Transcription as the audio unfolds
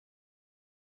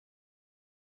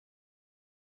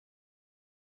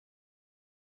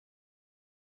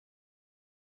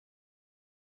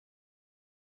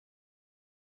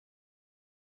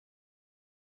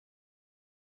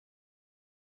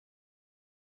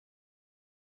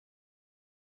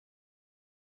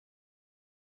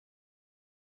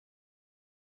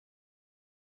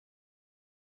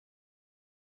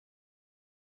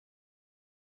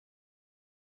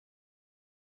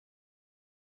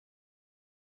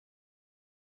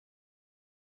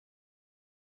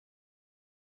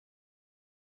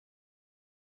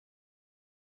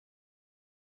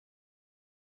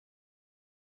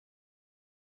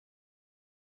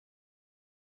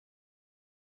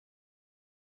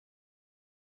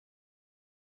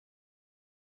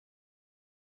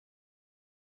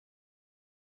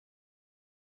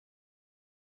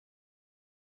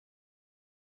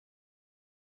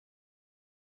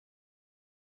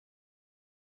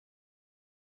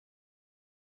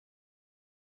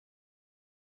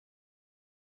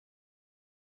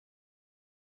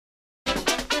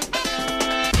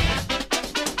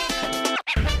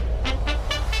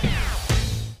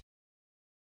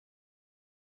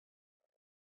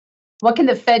What can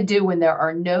the Fed do when there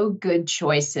are no good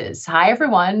choices? Hi,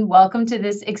 everyone. Welcome to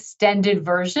this extended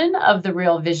version of the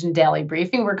Real Vision Daily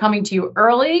Briefing. We're coming to you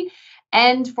early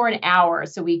and for an hour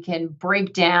so we can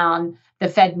break down the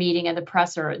Fed meeting and the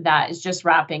presser that is just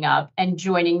wrapping up. And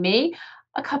joining me,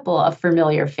 a couple of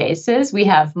familiar faces. We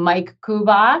have Mike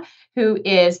Coolbaugh, who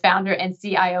is founder and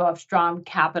CIO of Strong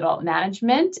Capital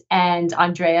Management, and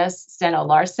Andreas Steno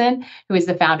Larsen, who is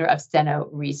the founder of Steno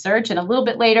Research. And a little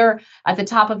bit later, at the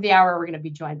top of the hour, we're going to be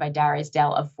joined by Darius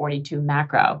Dale of 42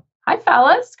 Macro. Hi,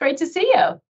 fellas. Great to see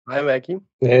you. Hi, Maggie.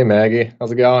 Hey, Maggie.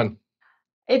 How's it going?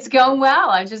 It's going well.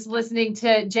 I was just listening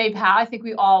to Jay Powell. I think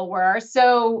we all were.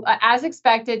 So, as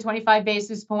expected, 25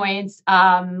 basis points,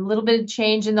 a little bit of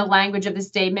change in the language of the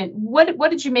statement. What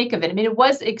did you make of it? I mean, it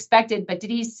was expected, but did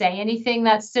he say anything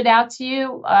that stood out to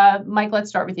you? Mike, let's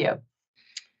start with you.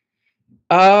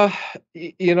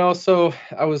 So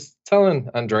I was telling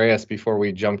Andreas before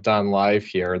we jumped on live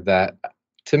here that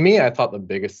to me, I thought the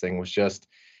biggest thing was just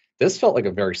this felt like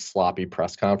a very sloppy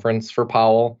press conference for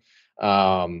Powell.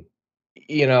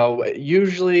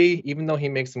 Usually, even though he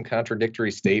makes some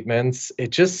contradictory statements, it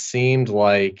just seemed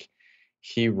like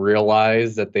he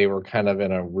realized that they were kind of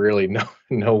in a really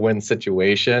no-win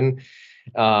situation.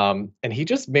 And he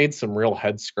just made some real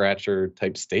head scratcher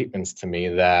type statements to me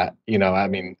that,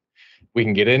 we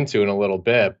can get into in a little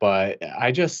bit, but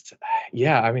I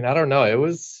don't know. It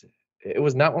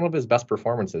was not one of his best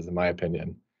performances, in my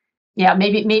opinion. Yeah,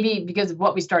 maybe because of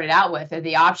what we started out with,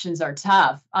 the options are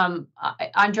tough.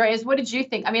 Andreas, what did you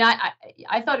think? I mean,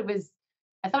 I thought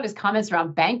his comments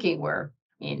around banking were,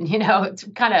 it's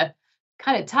kind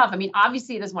of tough. I mean,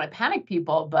 obviously he doesn't want to panic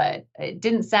people, but it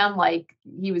didn't sound like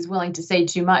he was willing to say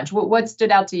too much. What stood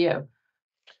out to you?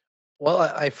 Well,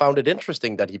 I found it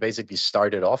interesting that he basically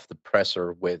started off the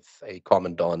presser with a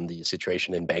comment on the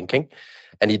situation in banking.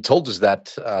 And he told us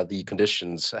that the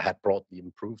conditions had broadly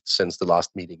improved since the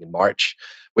last meeting in March,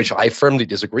 which I firmly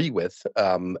disagree with.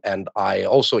 And I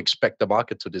also expect the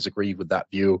market to disagree with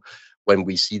that view when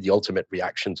we see the ultimate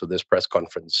reaction to this press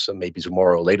conference, maybe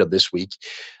tomorrow or later this week.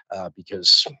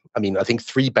 Because, I think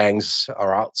 3 banks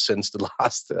are out since the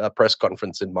last press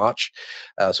conference in March.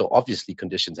 So obviously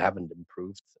conditions haven't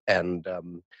improved. And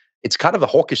it's kind of a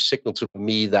hawkish signal to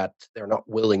me that they're not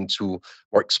willing to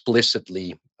more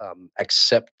explicitly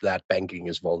accept that banking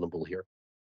is vulnerable here.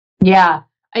 Yeah.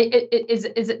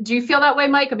 Do you feel that way,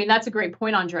 Mike? I mean, that's a great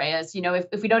point, Andreas.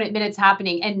 If we don't admit it's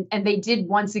happening, and they did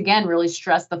once again really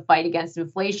stress the fight against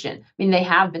inflation. I mean, they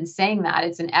have been saying that.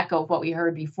 It's an echo of what we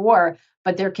heard before,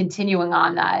 but they're continuing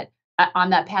on that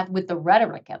path with the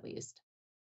rhetoric, at least.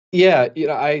 Yeah,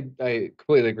 I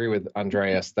completely agree with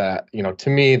Andreas that, to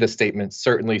me, the statement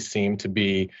certainly seemed to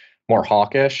be more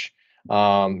hawkish,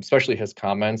 especially his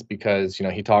comments, because,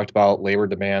 he talked about labor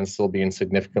demand still being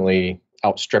significantly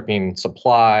outstripping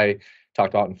supply,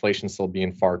 talked about inflation still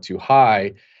being far too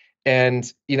high.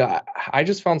 And, I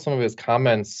just found some of his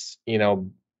comments,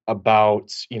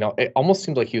 about, it almost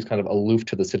seemed like he was kind of aloof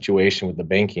to the situation with the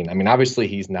banking. I mean, obviously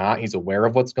he's not, he's aware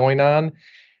of what's going on,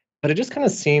 but it just kind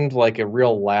of seemed like a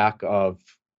real lack of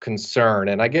concern.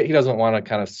 And I get he doesn't want to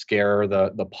kind of scare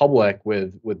the public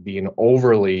with being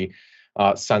overly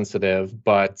sensitive,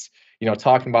 but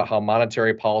talking about how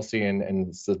monetary policy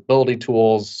and stability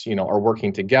tools, are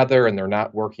working together and they're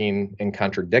not working in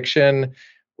contradiction,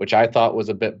 which I thought was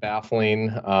a bit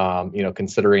baffling,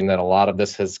 considering that a lot of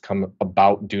this has come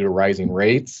about due to rising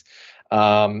rates.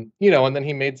 And then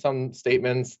he made some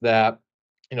statements that,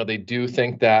 they do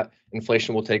think that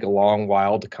inflation will take a long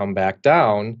while to come back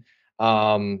down,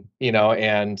 and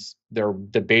they're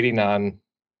debating on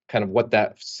kind of what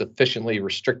that sufficiently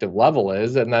restrictive level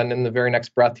is. And then in the very next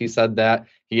breath, he said that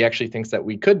he actually thinks that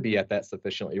we could be at that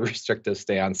sufficiently restrictive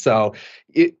stance. So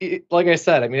like I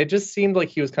said, I mean, it just seemed like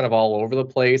he was kind of all over the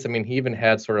place. I mean, he even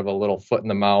had sort of a little foot in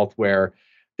the mouth where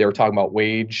they were talking about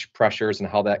wage pressures and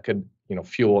how that could,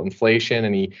 fuel inflation.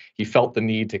 And he felt the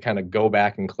need to kind of go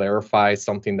back and clarify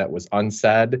something that was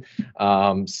unsaid.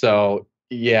 So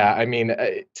yeah, I mean,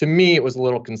 to me, it was a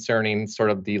little concerning, sort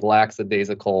of the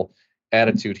lackadaisical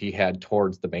attitude he had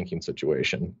towards the banking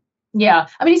situation. Yeah.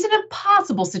 I mean, he's in an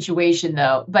impossible situation,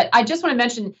 though. But I just want to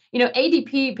mention,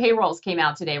 ADP payrolls came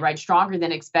out today, right? Stronger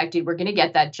than expected. We're going to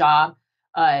get that job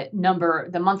number,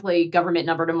 the monthly government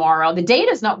number tomorrow. The data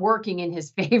is not working in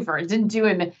his favor. It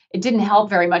didn't help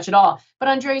very much at all. But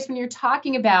Andreas, when you're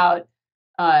talking about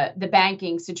the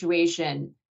banking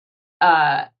situation,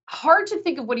 hard to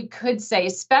think of what he could say,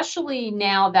 especially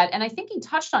now that, and I think he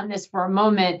touched on this for a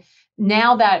moment,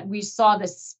 now that we saw the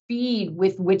speed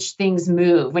with which things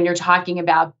move, when you're talking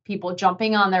about people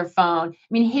jumping on their phone. I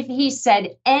mean, if he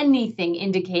said anything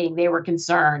indicating they were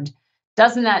concerned,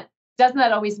 doesn't that doesn't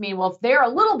that always mean, well, if they're a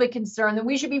little bit concerned, then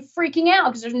we should be freaking out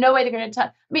because there's no way they're going to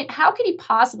touch? I mean, how could he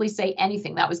possibly say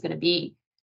anything that was going to be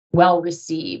well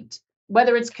received,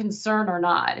 whether it's concern or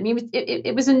not? I mean,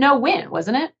 it was a no-win,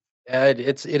 wasn't it?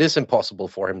 It is impossible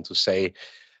for him to say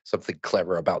something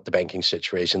clever about the banking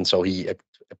situation. So he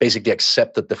basically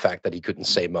accepted the fact that he couldn't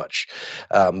say much.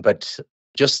 But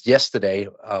just yesterday,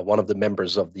 one of the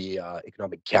members of the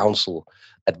Economic Council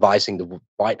advising the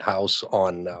White House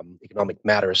on economic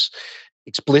matters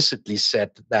explicitly said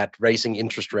that raising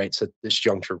interest rates at this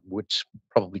juncture would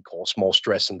probably cause more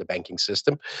stress in the banking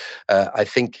system. I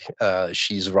think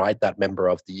she's right, that member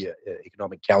of the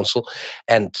Economic Council.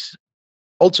 And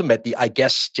ultimately, I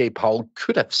guess Jay Powell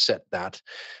could have said that,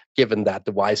 given that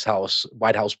the White House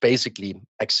basically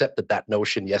accepted that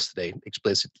notion yesterday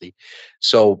explicitly.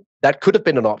 So that could have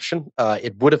been an option.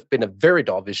 It would have been a very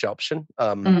dovish option.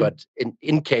 But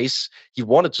in case he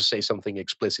wanted to say something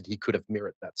explicit, he could have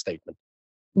mirrored that statement.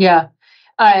 Yeah.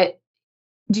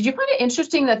 Did you find it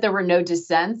interesting that there were no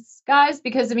dissents, guys?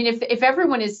 Because I mean, if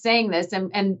everyone is saying this,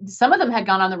 and some of them had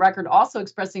gone on the record also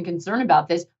expressing concern about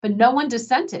this, but no one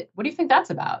dissented. What do you think that's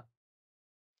about?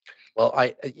 Well,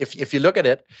 if you look at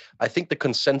it, I think the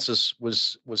consensus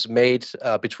was made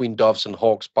between doves and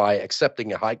hawks by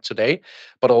accepting a hike today,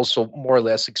 but also more or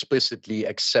less explicitly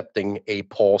accepting a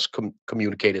pause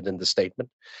communicated in the statement.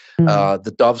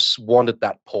 The doves wanted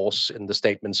that pause in the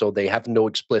statement, so they have no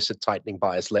explicit tightening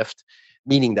bias left,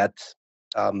 meaning that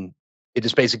it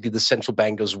is basically the central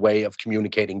banker's way of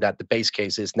communicating that the base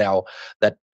case is now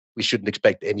that we shouldn't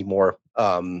expect any more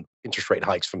interest rate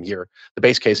hikes from here. The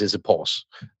base case is a pause.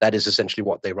 That is essentially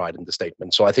what they write in the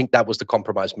statement. So I think that was the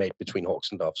compromise made between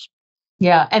hawks and doves.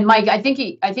 Yeah, and Mike, I think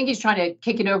he's trying to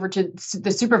kick it over to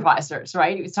the supervisors,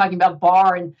 right? He was talking about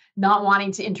Barr and not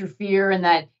wanting to interfere, and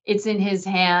that it's in his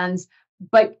hands.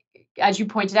 But as you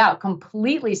pointed out,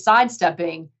 completely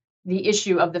sidestepping the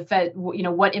issue of the Fed.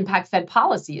 What impact Fed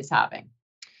policy is having.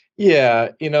 Yeah,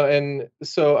 and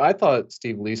so I thought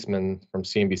Steve Leisman from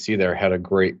CNBC there had a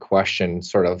great question,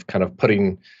 sort of kind of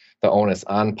putting the onus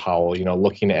on Powell,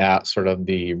 looking at sort of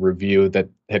the review that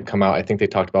had come out. I think they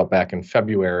talked about back in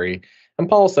February, and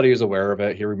Powell said he was aware of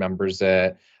it. He remembers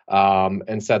it,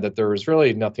 and said that there was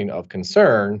really nothing of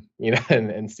concern,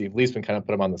 and Steve Leisman kind of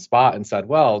put him on the spot and said,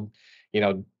 well,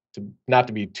 not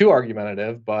to be too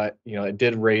argumentative, but, it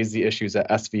did raise the issues at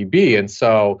SVB. And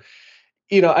so,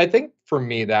 I think for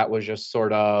me, that was just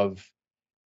sort of,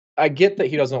 I get that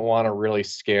he doesn't want to really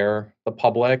scare the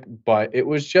public, but it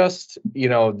was just,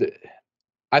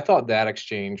 I thought that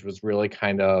exchange was really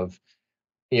kind of,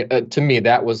 to me,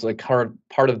 that was like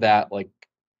part of that, like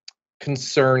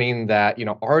concerning that,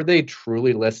 are they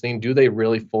truly listening? Do they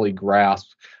really fully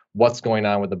grasp what's going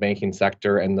on with the banking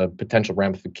sector and the potential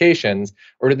ramifications?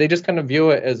 Or do they just kind of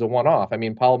view it as a one-off? I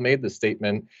mean, Powell made the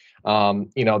statement,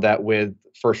 that with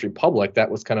First Republic, that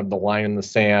was kind of the line in the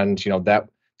sand,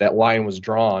 that line was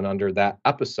drawn under that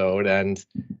episode. And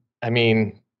I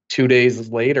mean, 2 days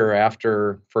later,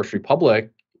 after First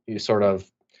Republic, you sort of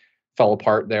fell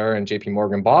apart there and JP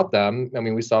Morgan bought them. I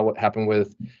mean, we saw what happened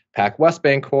with PacWest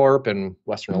Bancorp and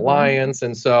Western Alliance.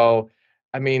 And so,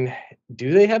 I mean,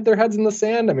 do they have their heads in the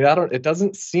sand? I mean, it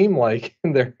doesn't seem like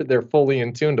they're fully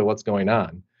in tune to what's going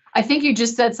on. I think you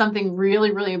just said something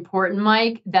really, really important,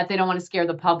 Mike, that they don't want to scare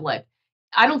the public.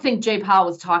 I don't think Jay Powell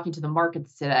was talking to the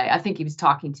markets today. I think he was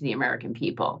talking to the American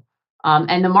people.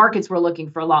 And the markets were looking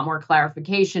for a lot more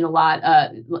clarification, a lot,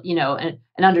 an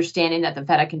understanding that the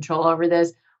Fed had control over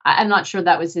this. I'm not sure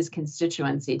that was his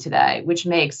constituency today, which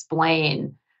may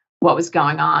explain what was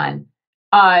going on.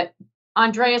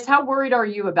 Andreas, how worried are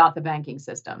you about the banking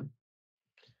system?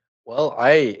 Well,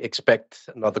 I expect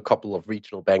another couple of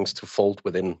regional banks to fold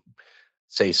within,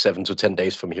 say, 7 to 10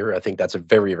 days from here. I think that's a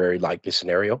very, very likely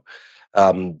scenario.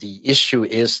 The issue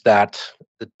is that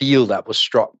the deal that was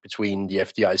struck between the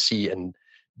FDIC and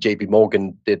JP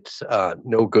Morgan did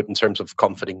no good in terms of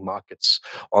comforting markets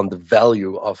on the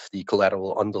value of the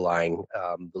collateral underlying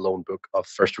the loan book of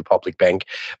First Republic Bank.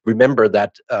 Remember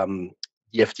that the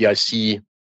FDIC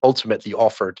ultimately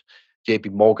offered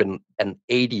JP Morgan an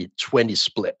 80-20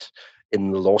 split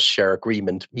in the loss share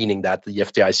agreement, meaning that the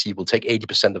FDIC will take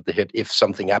 80% of the hit if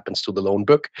something happens to the loan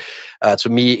book. To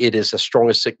me, it is as strong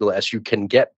a signal as you can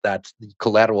get that the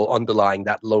collateral underlying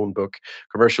that loan book,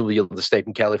 commercial real estate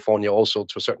in California, also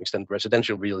to a certain extent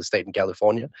residential real estate in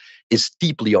California, is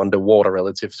deeply underwater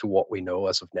relative to what we know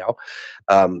as of now.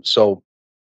 So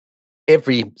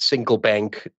every single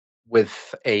bank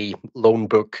with a loan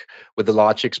book with a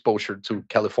large exposure to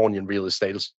Californian real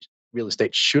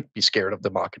estate should be scared of the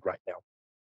market right now.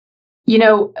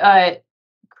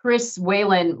 Chris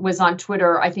Whalen was on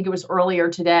Twitter, I think it was earlier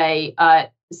today,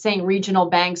 saying regional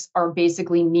banks are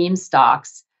basically meme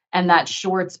stocks and that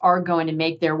shorts are going to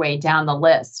make their way down the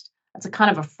list. That's a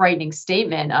kind of a frightening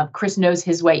statement. Chris knows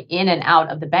his way in and out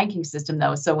of the banking system,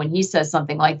 though. So when he says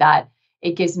something like that,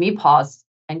 it gives me pause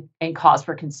and cause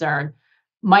for concern.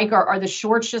 Mike, are the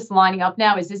shorts just lining up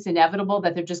now? Is this inevitable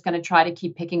that they're just going to try to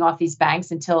keep picking off these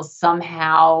banks until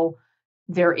somehow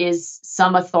there is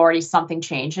some authority, something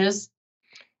changes?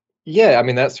 Yeah, I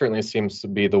mean, that certainly seems to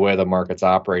be the way the market's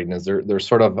operating, is they're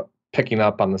sort of picking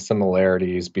up on the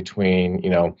similarities between,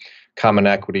 common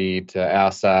equity to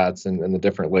assets and the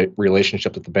different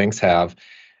relationships that the banks have,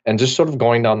 and just sort of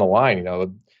going down the line,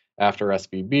 after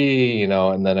SVB,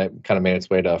 and then it kind of made its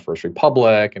way to First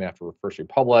Republic, and after First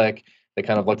Republic, they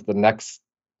kind of looked at the next,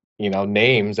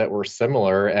 names that were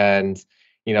similar and,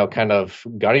 kind of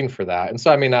gutting for that. And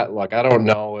so, I mean, I don't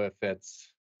know if it's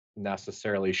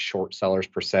necessarily short sellers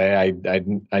per se.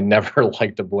 I never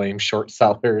like to blame short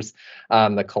sellers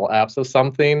on the collapse of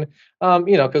something,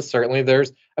 because certainly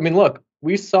look,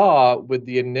 we saw with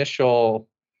the initial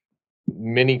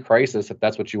mini crisis, if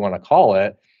that's what you want to call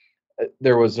it,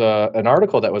 there was an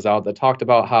article that was out that talked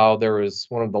about how there was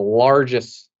one of the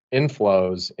largest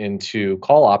inflows into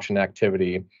call option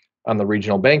activity on the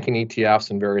regional banking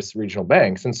ETFs and various regional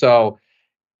banks. And so,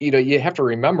 you have to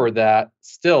remember that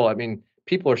still, I mean,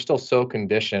 people are still so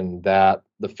conditioned that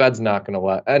the Fed's not going to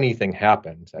let anything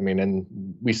happen. I mean, and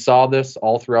we saw this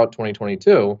all throughout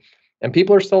 2022, and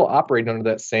people are still operating under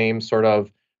that same sort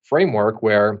of framework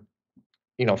where,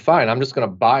 fine, I'm just going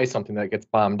to buy something that gets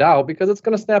bombed out because it's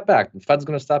going to snap back. The Fed's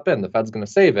going to step in. The Fed's going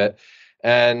to save it.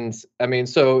 And I mean,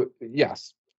 so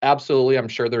yes, absolutely. I'm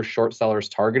sure there's short sellers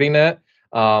targeting it.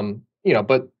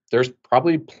 But there's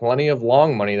probably plenty of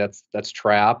long money that's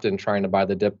trapped and trying to buy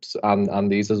the dips on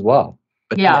these as well.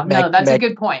 But yeah, no, that's a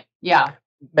good point. Yeah.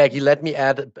 Maggie, let me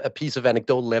add a piece of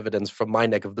anecdotal evidence from my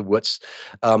neck of the woods.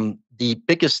 The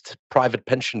biggest private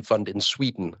pension fund in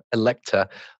Sweden, Electa,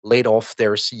 laid off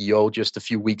their CEO just a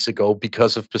few weeks ago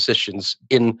because of positions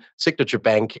in Signature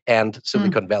Bank and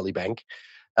Silicon Valley Bank.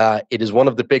 It is one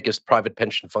of the biggest private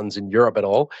pension funds in Europe at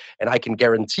all. And I can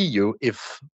guarantee you,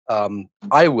 if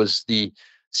I was the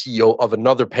CEO of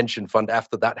another pension fund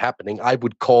after that happening, I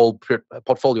would call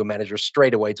portfolio managers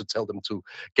straight away to tell them to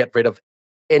get rid of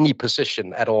any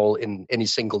position at all in any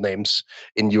single names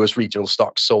in US regional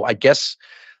stocks. So I guess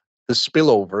the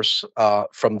spillovers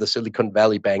from the Silicon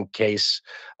Valley Bank case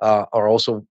are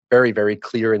also very, very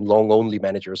clear in long-only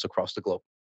managers across the globe.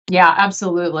 Yeah,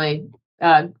 absolutely.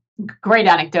 Great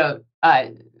anecdote,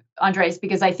 Andreas,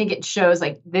 because I think it shows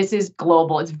like this is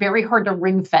global. It's very hard to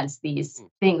ring fence these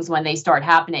things when they start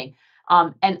happening.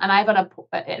 And I've got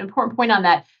an important point on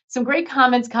that. Some great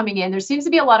comments coming in. There seems to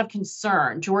be a lot of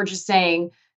concern. George is saying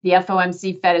the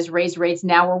FOMC Fed has raised rates.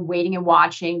 Now we're waiting and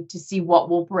watching to see what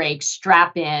will break.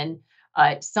 Strap in.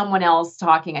 Someone else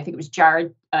talking, I think it was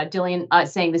Jared Dillian,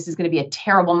 saying this is going to be a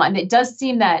terrible month. It does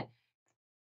seem that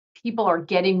people are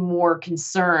getting more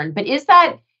concerned. But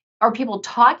are people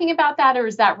talking about that, or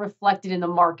is that reflected in the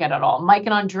market at all? Mike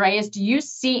and Andreas, do you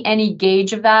see any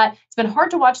gauge of that? It's been hard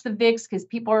to watch the VIX because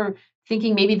people are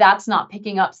thinking maybe that's not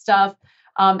picking up stuff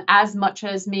as much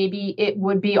as maybe it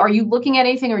would be. Are you looking at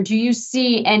anything, or do you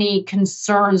see any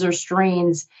concerns or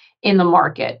strains in the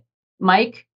market?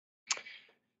 Mike?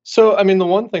 So, I mean, the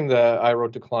one thing that I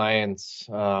wrote to clients,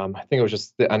 I think it was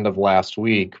just the end of last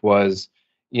week, was,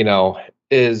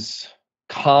 is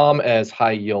calm as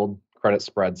high yield credit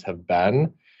spreads have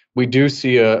been, we do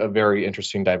see a very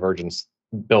interesting divergence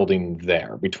building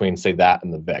there between, say, that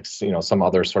and the VIX, some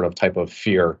other sort of type of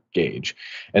fear gauge.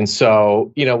 And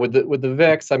so, with the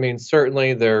VIX, I mean,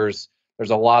 certainly there's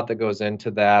a lot that goes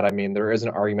into that. I mean, there is an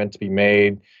argument to be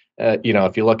made.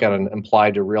 If you look at an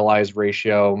implied to realized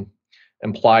ratio,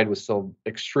 implied was still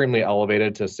extremely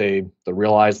elevated to, say, the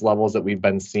realized levels that we've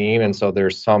been seeing. And so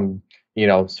there's some,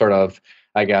 sort of,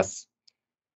 I guess,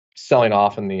 selling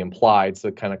off in the implied,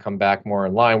 so kind of come back more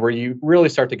in line. Where you really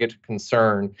start to get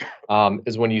concerned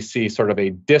is when you see sort of a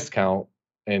discount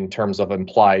in terms of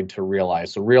implied to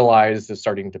realized. So realized is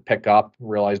starting to pick up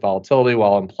realized volatility,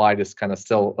 while implied is kind of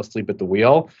still asleep at the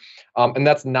wheel. And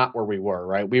that's not where we were,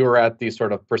 right? We were at these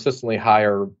sort of persistently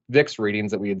higher VIX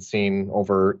readings that we had seen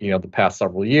over, the past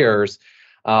several years.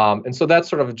 And so that's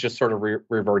sort of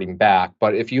reverting back.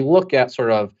 But if you look at sort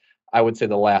of, I would say,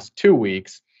 the last 2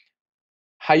 weeks,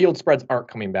 high yield spreads aren't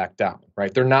coming back down,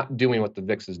 right? They're not doing what the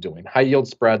VIX is doing. High yield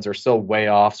spreads are still way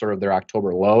off sort of their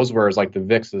October lows, whereas like the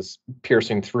VIX is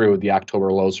piercing through the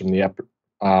October lows from the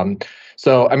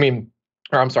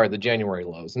the January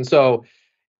lows. And so,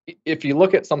 if you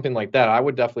look at something like that, I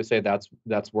would definitely say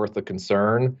that's worth a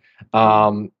concern.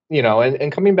 And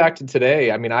coming back to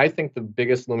today, I mean, I think the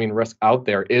biggest looming risk out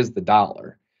there is the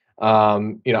dollar.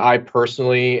 I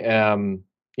personally am,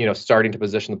 starting to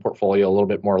position the portfolio a little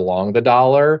bit more along the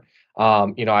dollar.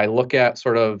 I look at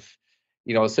sort of,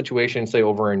 a situation, say,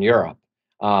 over in Europe.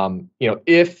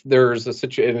 If there's a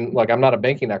situation, like, I'm not a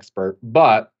banking expert,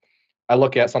 but I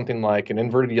look at something like an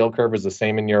inverted yield curve is the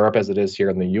same in Europe as it is here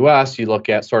in the US. You look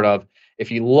at sort of,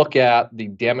 if you look at the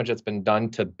damage that's been done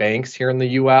to banks here in the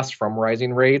US from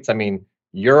rising rates, I mean,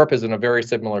 Europe is in a very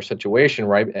similar situation,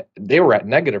 right? They were at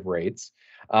negative rates.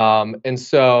 And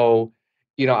so,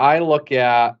 I look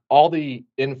at all the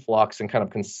influx and kind of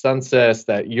consensus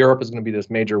that Europe is going to be this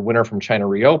major winner from China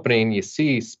reopening. You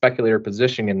see speculator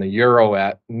positioning in the euro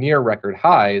at near record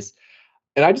highs.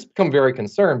 And I just become very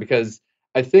concerned because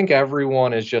I think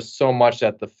everyone is just so much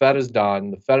that the Fed is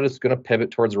done. The Fed is going to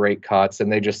pivot towards rate cuts,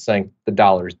 and they just think the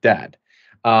dollar's dead.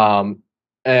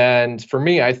 And for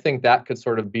me, I think that could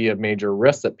sort of be a major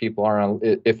risk that people are on.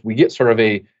 If we get sort of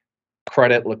a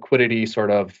credit liquidity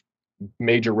sort of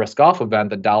major risk off event,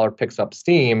 the dollar picks up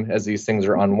steam as these things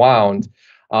are unwound.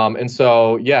 And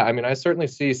so, yeah, I mean, I certainly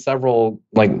see several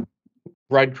like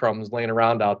breadcrumbs laying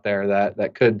around out there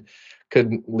that could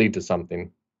lead to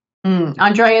something.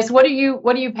 Andreas, what are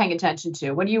you paying attention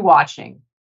to? What are you watching?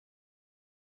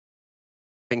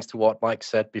 Things to what Mike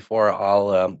said before,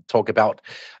 I'll talk about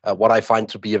what I find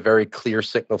to be a very clear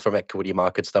signal from equity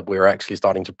markets that we're actually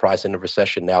starting to price in a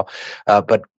recession now.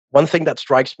 But one thing that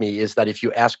strikes me is that if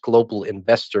you ask global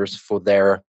investors for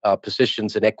their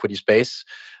positions in equity space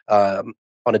on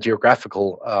a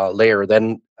geographical layer,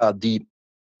 then the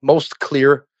most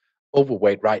clear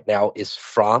overweight right now is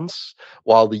France,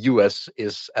 while the US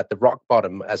is at the rock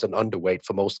bottom as an underweight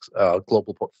for most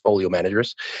global portfolio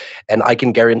managers. And I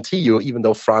can guarantee you, even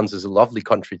though France is a lovely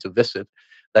country to visit,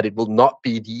 that it will not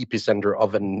be the epicenter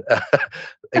of an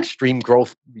extreme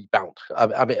growth rebound.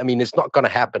 I mean, it's not going to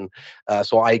happen.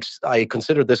 So I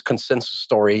consider this consensus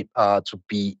story to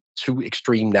be too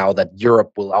extreme now, that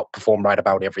Europe will outperform right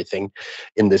about everything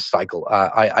in this cycle.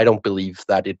 I don't believe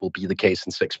that it will be the case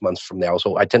in 6 months from now.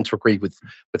 So I tend to agree with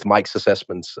Mike's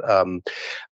assessments.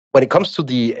 When it comes to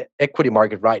the equity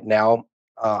market right now,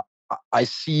 I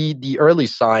see the early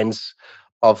signs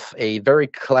of a very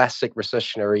classic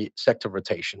recessionary sector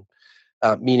rotation,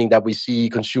 meaning that we see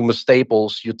consumer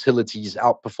staples, utilities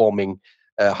outperforming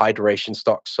high duration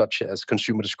stocks such as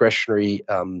consumer discretionary,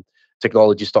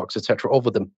 technology stocks, etc., over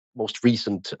the most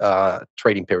recent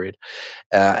trading period.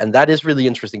 And that is really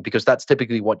interesting because that's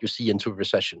typically what you see into a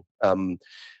recession.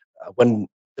 When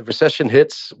the recession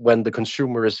hits, when the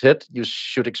consumer is hit, you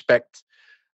should expect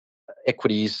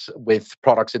equities with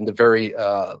products in the very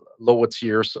lower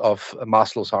tiers of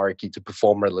Maslow's hierarchy to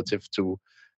perform relative to,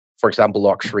 for example,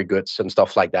 luxury goods and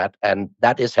stuff like that. And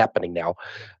that is happening now.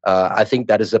 I think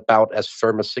that is about as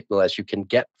firm a signal as you can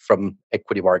get from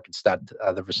equity markets that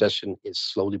the recession is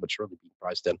slowly but surely being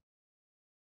priced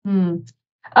in.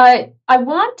 I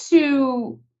want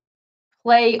to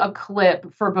play a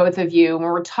clip for both of you when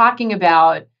we're talking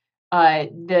about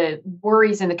the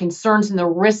worries and the concerns and the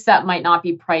risks that might not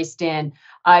be priced in.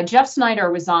 Jeff Snyder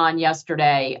was on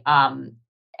yesterday,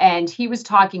 and he was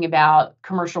talking about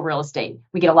commercial real estate.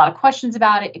 We get a lot of questions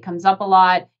about it. It comes up a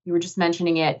lot. You were just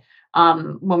mentioning it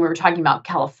when we were talking about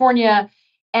California.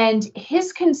 And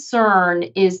his concern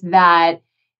is that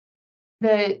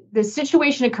the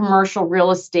situation in commercial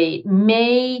real estate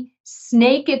may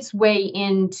snake its way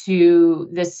into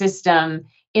the system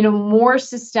in a more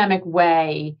systemic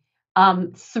way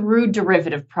through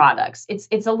derivative products.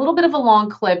 It's a little bit of a long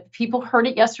clip. People heard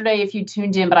it yesterday if you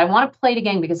tuned in, but I want to play it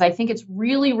again because I think it's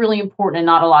really, really important and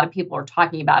not a lot of people are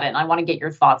talking about it. And I want to get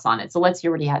your thoughts on it. So let's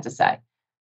hear what he had to say.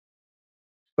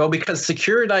 Well, because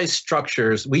securitized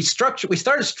structures, we started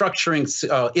structuring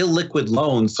illiquid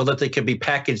loans so that they could be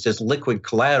packaged as liquid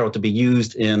collateral to be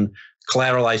used in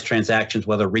collateralized transactions,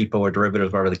 whether repo or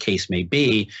derivative, whatever the case may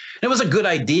be. And it was a good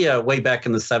idea way back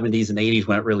in the 70s and 80s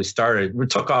when it really started. It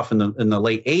took off in the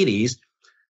late 80s,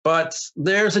 but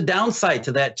there's a downside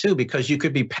to that too, because you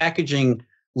could be packaging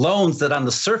loans that on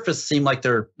the surface seem like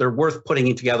they're worth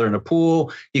putting together in a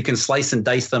pool. You can slice and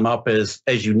dice them up as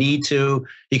you need to.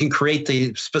 You can create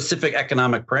the specific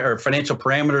economic or financial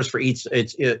parameters for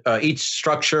each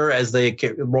structure as they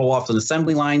roll off an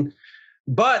assembly line.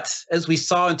 But as we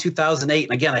saw in 2008,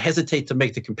 and again, I hesitate to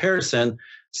make the comparison,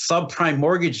 subprime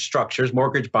mortgage structures,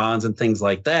 mortgage bonds and things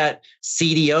like that,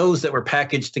 CDOs that were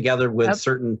packaged together with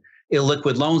certain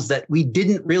illiquid loans that we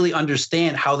didn't really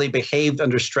understand how they behaved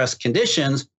under stress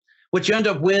conditions. What you end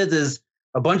up with is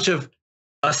a bunch of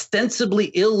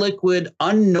ostensibly illiquid,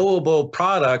 unknowable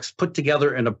products put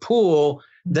together in a pool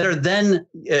that are then,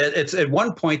 it's at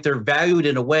one point, they're valued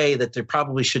in a way that they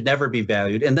probably should never be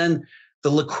valued. And then the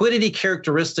liquidity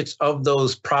characteristics of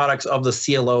those products, of the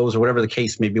CLOs or whatever the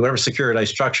case may be, whatever securitized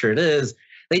structure it is,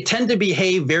 they tend to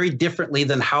behave very differently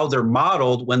than how they're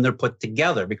modeled when they're put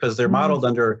together, because they're modeled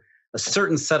under a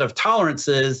certain set of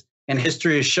tolerances, and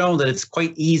history has shown that it's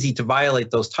quite easy to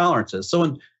violate those tolerances.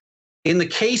 So in the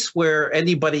case where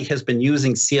anybody has been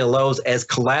using CLOs as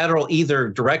collateral, either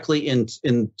directly in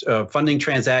funding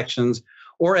transactions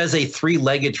or as a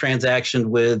three-legged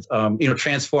transaction with,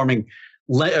 transforming,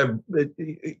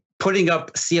 putting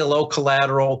up CLO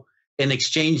collateral in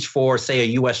exchange for, say, a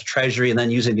U.S. Treasury, and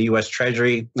then using the U.S.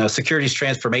 Treasury securities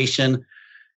transformation,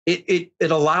 it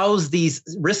allows these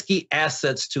risky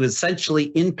assets to essentially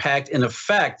impact and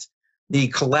affect the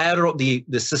collateral, the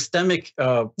systemic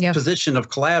position of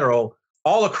collateral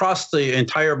all across the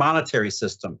entire monetary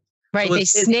system. Right, so they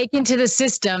snake into the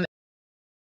system.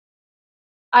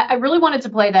 I really wanted to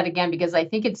play that again because I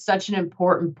think it's such an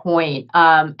important point.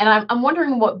 And I'm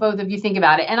wondering what both of you think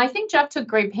about it. And I think Jeff took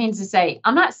great pains to say,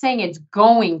 I'm not saying it's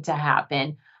going to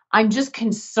happen. I'm just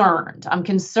concerned. I'm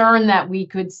concerned that we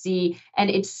could see, and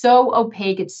it's so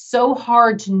opaque, it's so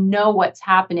hard to know what's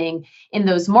happening in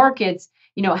those markets.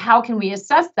 How can we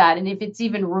assess that? And if it's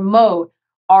even remote,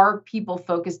 are people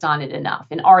focused on it enough?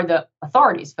 And are the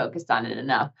authorities focused on it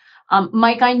enough?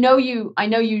 Mike, I know you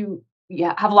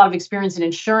have a lot of experience in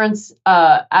insurance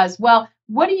as well.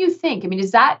 What do you think? I mean,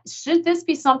 should this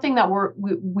be something that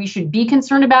we should be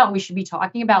concerned about and we should be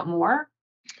talking about more?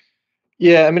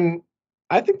 Yeah, I mean,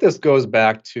 I think this goes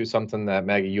back to something that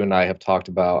Maggie, you and I have talked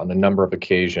about on a number of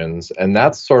occasions, and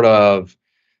that's sort of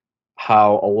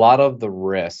how a lot of the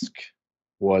risk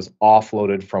was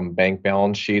offloaded from bank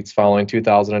balance sheets following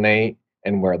 2008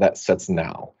 and where that sits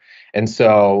now. And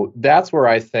so that's where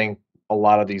I think a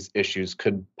lot of these issues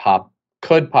could pop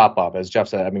up, as Jeff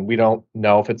said. I mean, we don't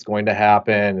know if it's going to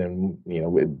happen, and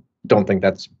we don't think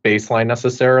that's baseline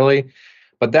necessarily,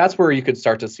 but that's where you could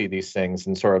start to see these things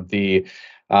in sort of the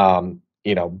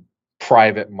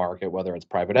private market, whether it's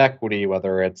private equity,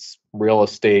 whether it's real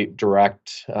estate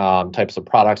direct types of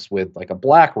products with like a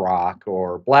BlackRock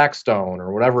or Blackstone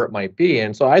or whatever it might be.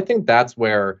 And so I think that's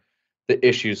where the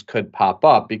issues could pop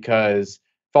up, because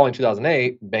following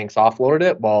 2008, banks offloaded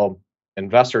it. Well,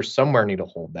 investors somewhere need to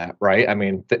hold that, right? I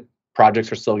mean,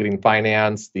 projects are still getting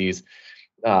financed. These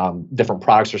different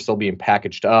products are still being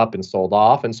packaged up and sold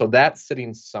off. And so that's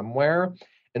sitting somewhere.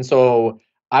 And so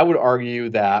I would argue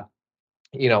that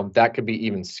that could be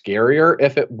even scarier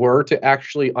if it were to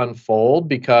actually unfold,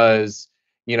 because,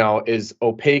 as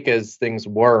opaque as things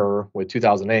were with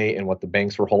 2008 and what the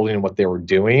banks were holding and what they were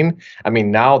doing, I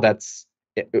mean, now that's,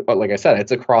 like I said,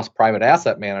 it's across private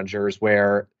asset managers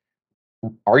where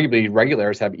arguably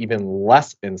regulators have even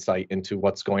less insight into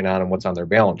what's going on and what's on their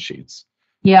balance sheets.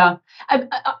 Yeah.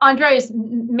 Andreas,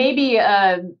 maybe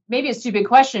a stupid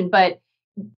question, but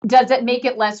does it make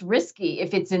it less risky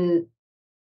if it's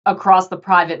across the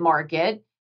private market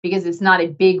because it's not a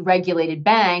big regulated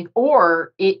bank,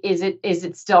 or is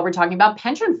it still, we're talking about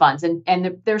pension funds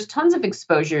and there's tons of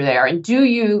exposure there? And do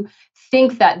you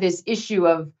think that this issue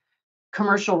of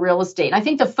commercial real estate, and I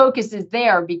think the focus is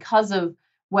there because of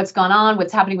what's gone on,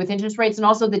 what's happening with interest rates, and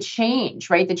also the change,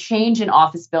 right? The change in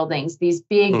office buildings, these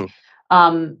big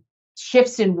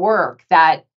shifts in work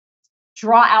that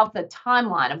draw out the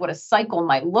timeline of what a cycle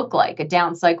might look like, a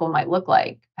down cycle might look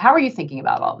like. How are you thinking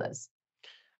about all this?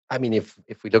 I mean, if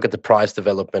we look at the price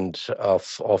development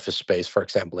of office space, for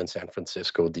example, in San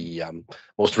Francisco, the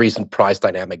most recent price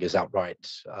dynamic is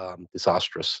outright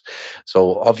disastrous.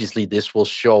 So obviously this will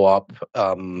show up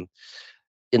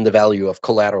in the value of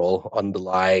collateral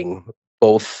underlying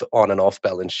both on and off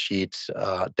balance sheet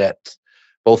debt,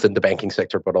 both in the banking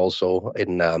sector, but also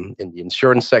in the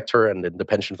insurance sector and in the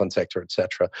pension fund sector, et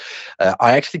cetera.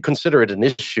 I actually consider it an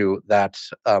issue that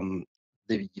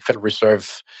the Federal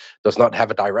Reserve does not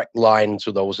have a direct line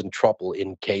to those in trouble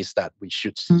in case that we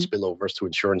should see spillovers to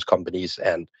insurance companies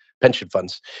and pension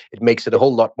funds. It makes it a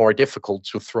whole lot more difficult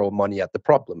to throw money at the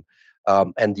problem.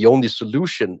 And the only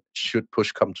solution, should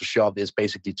push come to shove, is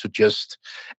basically to just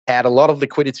add a lot of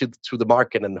liquidity to the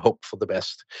market and hope for the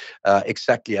best,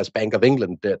 exactly as Bank of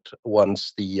England did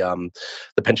once the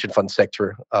pension fund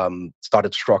sector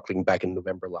started struggling back in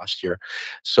November last year.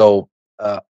 So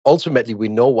ultimately, we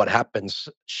know what happens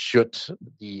should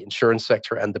the insurance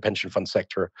sector and the pension fund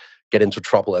sector get into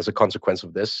trouble as a consequence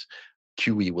of this.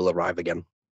 QE will arrive again.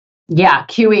 Yeah,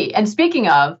 QE. And speaking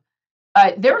of,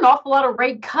 there are an awful lot of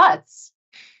rate cuts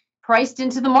priced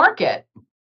into the market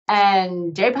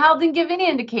And Jay Powell didn't give any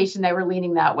indication they were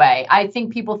leaning that way. I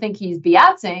think people think he's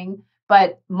biatzing,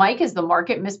 but Mike, is the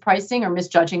market mispricing or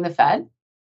misjudging the Fed?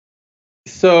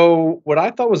 So what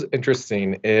I thought was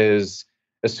interesting is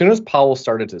as soon as Powell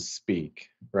started to speak,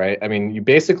 right? I mean, you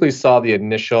basically saw the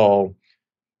initial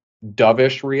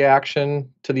dovish reaction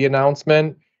to the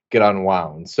announcement get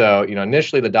unwound. So,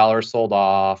 initially the dollar sold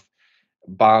off,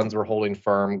 bonds were holding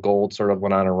firm, gold sort of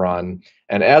went on a run.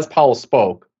 And as Powell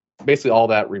spoke, basically all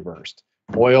that reversed.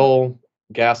 Oil,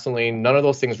 gasoline, none of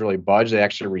those things really budged. They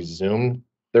actually resumed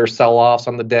their sell-offs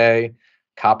on the day.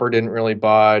 Copper didn't really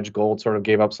budge. Gold sort of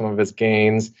gave up some of its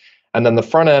gains. And then the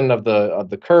front end of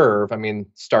the curve,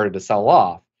 started to sell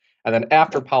off. And then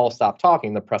after Powell stopped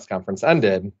talking, the press conference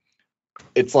ended.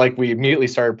 It's like we immediately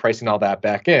started pricing all that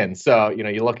back in. So,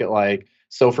 you look at like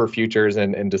SOFR futures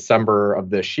in December of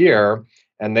this year,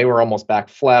 and they were almost back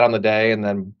flat on the day. And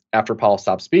then after Powell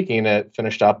stopped speaking, it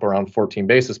finished up around 14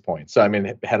 basis points. So,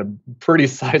 it had a pretty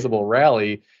sizable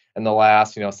rally in the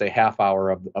last, say half hour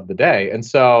of the day. And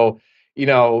so,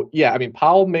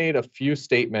 Powell made a few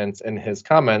statements in his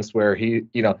comments where he,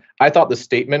 I thought the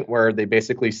statement where they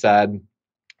basically said,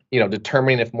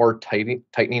 determining if more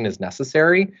tightening is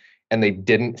necessary, and they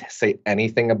didn't say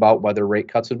anything about whether rate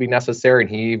cuts would be necessary. And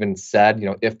he even said,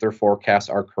 if their forecasts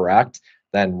are correct,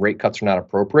 then rate cuts are not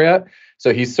appropriate.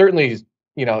 So he's certainly,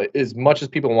 as much as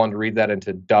people wanted to read that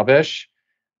into dovish,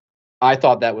 I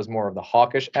thought that was more of the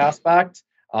hawkish aspect.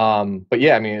 But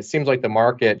yeah, it seems like the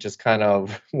market just kind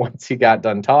of, once he got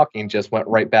done talking, just went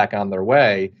right back on their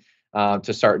way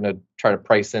to starting to try to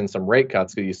price in some rate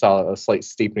cuts, because you saw a slight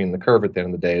steepening in the curve at the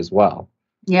end of the day as well.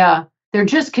 Yeah, they're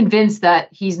just convinced that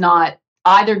he's not,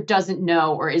 either doesn't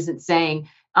know or isn't saying.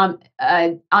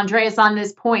 Andreas, on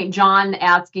this point, John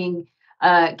asking,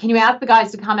 can you ask the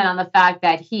guys to comment on the fact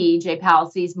that Jay Powell,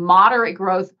 sees moderate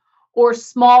growth or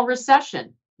small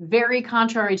recession, very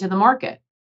contrary to the market?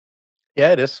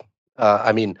 Yeah, it is.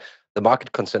 The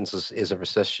market consensus is a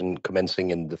recession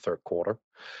commencing in the third quarter.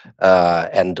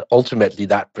 And ultimately,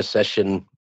 that recession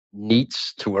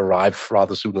needs to arrive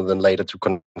rather sooner than later to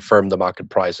confirm the market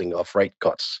pricing of rate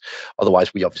cuts.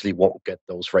 Otherwise, we obviously won't get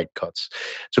those rate cuts.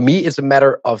 To me, it's a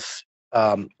matter of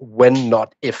when,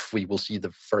 not if, we will see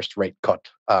the first rate cut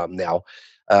now.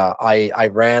 I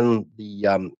ran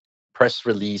the press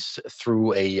release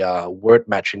through a word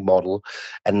matching model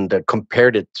and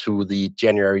compared it to the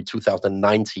January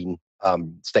 2019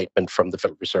 statement from the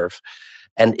Federal Reserve.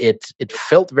 And it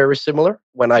felt very similar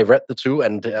when I read the two,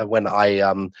 and when I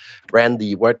ran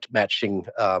the word matching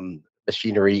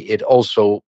machinery, it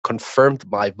also confirmed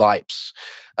my vibes.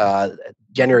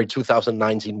 January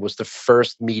 2019 was the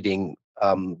first meeting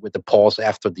with the pause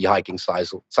after the hiking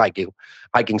cycle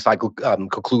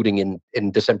concluding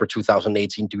in December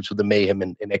 2018 due to the mayhem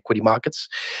in equity markets,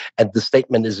 and the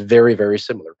statement is very, very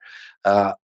similar.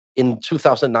 In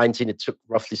 2019, it took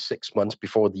roughly 6 months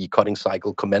before the cutting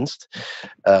cycle commenced.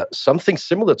 Something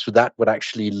similar to that would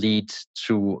actually lead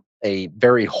to a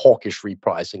very hawkish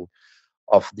repricing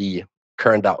of the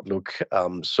current outlook.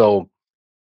 So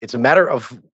it's a matter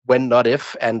of when, not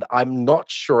if, and I'm not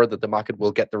sure that the market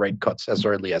will get the rate cuts as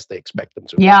early as they expect them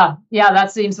to. Yeah,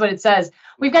 that seems what it says.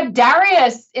 We've got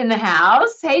Darius in the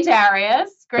house. Hey,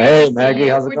 Darius. Great. Hey, Maggie,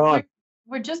 how's it going?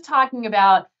 We're just talking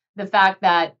about the fact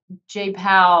that Jay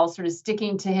Powell sort of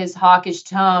sticking to his hawkish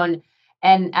tone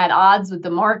and at odds with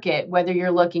the market, whether you're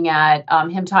looking at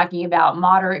him talking about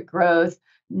moderate growth,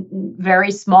 very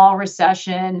small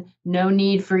recession, no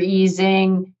need for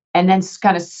easing, and then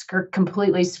kind of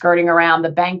completely skirting around the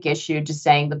bank issue, just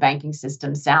saying the banking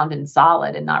system's sound and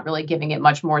solid and not really giving it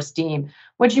much more steam.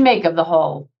 What'd you make of the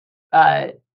whole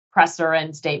presser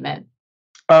and statement?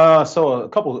 So a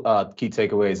couple key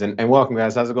takeaways, and welcome,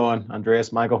 guys. How's it going?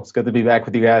 Andreas, Michael, it's good to be back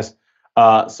with you guys.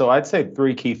 So I'd say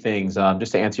three key things,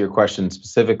 just to answer your question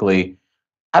specifically.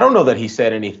 I don't know that he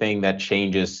said anything that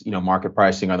changes, market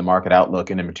pricing or the market outlook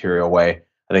in a material way.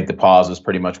 I think the pause was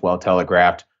pretty much well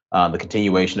telegraphed. The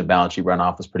continuation of balance sheet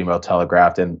runoff was pretty well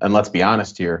telegraphed. And let's be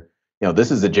honest here, this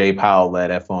is a Jay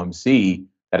Powell-led FOMC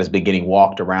that has been getting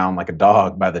walked around like a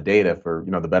dog by the data for,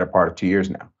 the better part of 2 years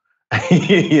now.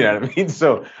 You know what I mean?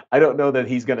 So I don't know that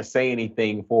he's going to say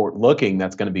anything forward-looking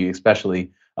that's going to be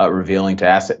especially revealing to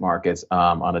asset markets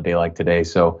on a day like today.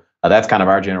 So that's kind of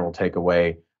our general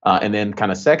takeaway. And then kind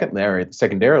of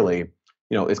secondarily,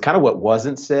 it's kind of what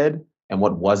wasn't said and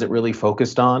what wasn't really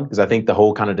focused on, because I think the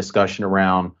whole kind of discussion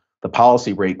around the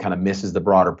policy rate kind of misses the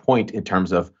broader point in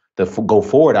terms of the go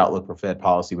forward outlook for Fed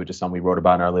policy, which is something we wrote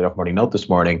about in our late morning note this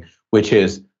morning, which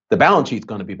is the balance sheet's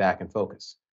going to be back in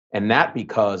focus. And not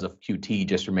because of QT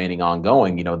just remaining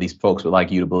ongoing. These folks would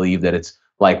like you to believe that it's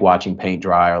like watching paint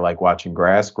dry or like watching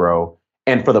grass grow.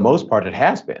 And for the most part, it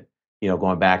has been,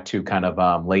 going back to kind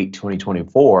of late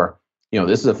 2024.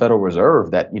 This is a Federal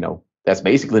Reserve that, that's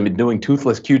basically been doing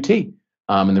toothless QT.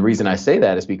 And the reason I say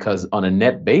that is because on a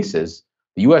net basis,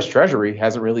 the U.S. Treasury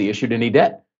hasn't really issued any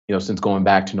debt, since going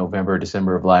back to November,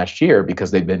 December of last year,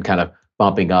 because they've been kind of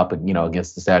bumping up,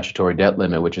 against the statutory debt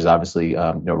limit, which is obviously,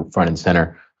 front and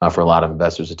center for a lot of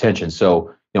investors' attention.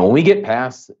 So, when we get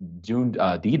past June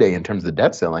D-Day in terms of the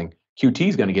debt ceiling, QT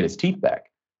is going to get its teeth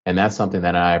back. And that's something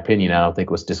that, in my opinion, I don't think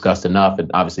was discussed enough, and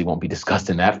obviously won't be discussed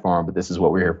in that forum, but this is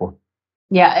what we're here for.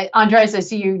 Yeah, Andreas, I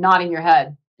see you nodding your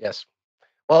head. Yes.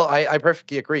 Well, I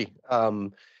perfectly agree.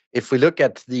 If we look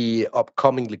at the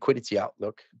upcoming liquidity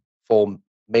outlook for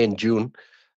May and June,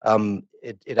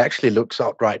 it actually looks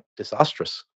outright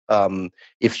disastrous.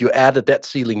 If you add a debt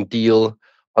ceiling deal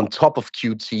on top of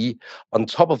QT, on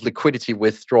top of liquidity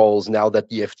withdrawals, now that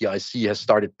the FDIC has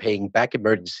started paying back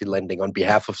emergency lending on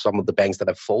behalf of some of the banks that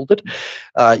have folded,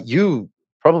 you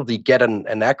probably get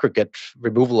an aggregate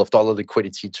removal of dollar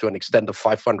liquidity to an extent of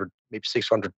 500, maybe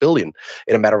 600 billion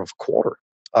in a matter of a quarter.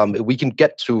 We can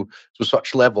get to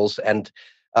such levels. And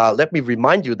let me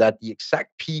remind you that the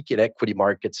exact peak in equity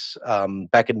markets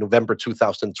back in November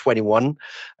 2021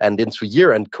 and into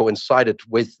year-end coincided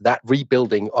with that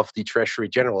rebuilding of the Treasury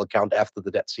General Account after the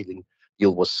debt ceiling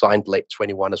deal was signed late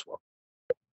 21 as well.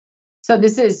 So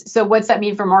what's that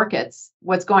mean for markets?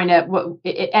 What's going to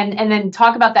and then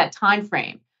talk about that time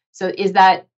frame. So is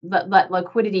that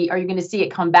liquidity? Are you going to see it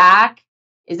come back?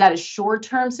 Is that a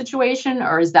short-term situation,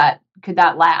 or could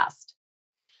that last?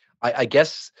 I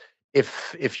guess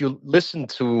if you listen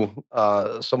to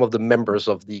some of the members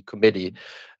of the committee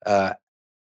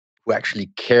who actually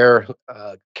care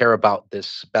about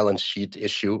this balance sheet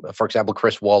issue, for example,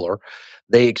 Chris Waller,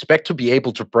 they expect to be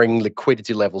able to bring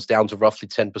liquidity levels down to roughly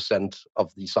 10%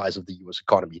 of the size of the U.S.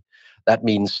 economy. That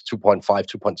means 2.5,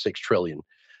 2.6 trillion.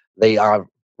 They are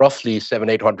roughly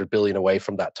 800 billion away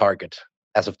from that target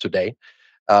as of today.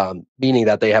 Meaning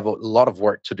that they have a lot of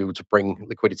work to do to bring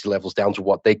liquidity levels down to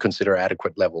what they consider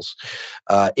adequate levels.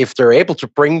 If they're able to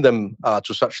bring them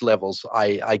to such levels,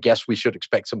 I guess we should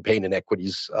expect some pain in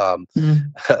equities on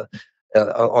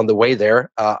the way there.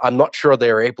 I'm not sure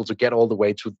they're able to get all the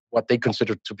way to what they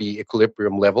consider to be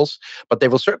equilibrium levels, but they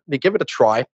will certainly give it a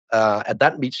try. And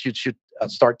that means you should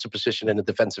start to position in a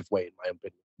defensive way, in my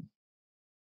opinion.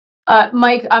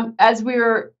 Mike, as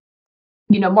we're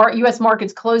U.S.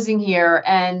 markets closing here,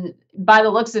 and by the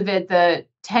looks of it, the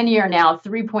 10-year now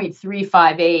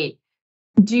 3.358.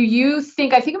 Do you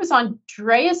think? I think it was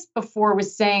Andreas before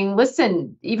was saying,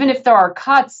 listen, even if there are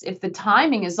cuts, if the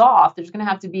timing is off, there's going to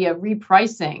have to be a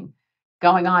repricing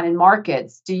going on in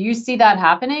markets. Do you see that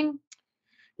happening?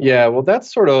 Yeah, well,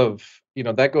 that's sort of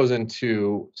that goes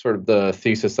into sort of the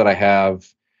thesis that I have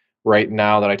right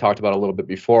now that I talked about a little bit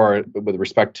before with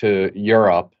respect to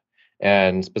Europe,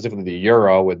 and specifically the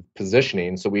euro with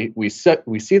positioning. So we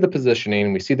see the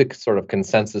positioning, we see the sort of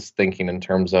consensus thinking in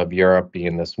terms of Europe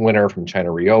being this winner from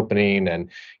China reopening, and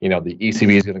the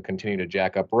ECB is going to continue to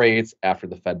jack up rates after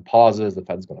the Fed pauses. The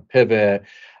Fed's going to pivot,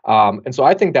 and so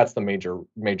I think that's the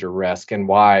major risk, and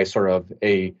why sort of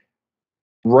a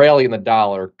rally in the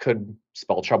dollar could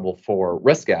spell trouble for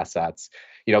risk assets.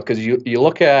 Because you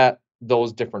look at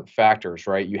those different factors,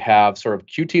 right? You have sort of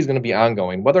QT is going to be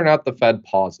ongoing, whether or not the Fed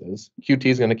pauses, QT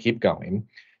is going to keep going.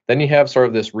 Then you have sort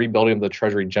of this rebuilding of the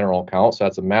Treasury General Account. So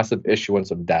that's a massive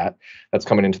issuance of debt that's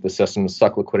coming into the system to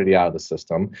suck liquidity out of the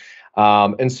system.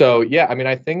 And so, yeah, I mean,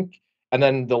 I think, and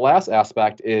then the last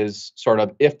aspect is sort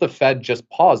of if the Fed just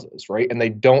pauses, right? And they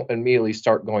don't immediately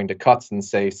start going to cuts in,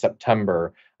 say,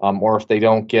 September, or if they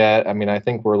don't get, I mean, I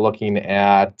think we're looking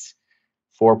at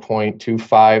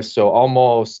 4.25, so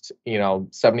almost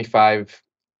 75,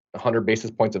 100 basis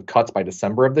points of cuts by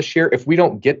December of this year. If we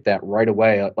don't get that right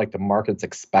away, like the market's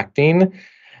expecting,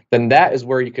 then that is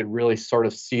where you could really sort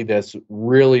of see this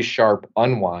really sharp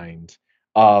unwind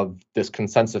of this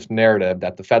consensus narrative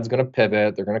that the Fed's going to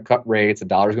pivot, they're going to cut rates, the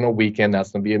dollar's going to weaken.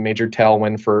 That's going to be a major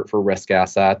tailwind for risk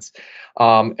assets.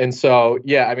 And so,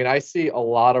 yeah, I mean, I see a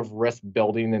lot of risk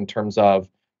building in terms of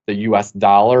the US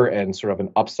dollar and sort of an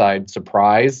upside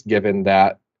surprise, given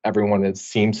that everyone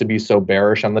seems to be so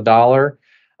bearish on the dollar.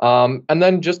 And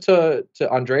then just to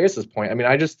Andreas's point, I mean,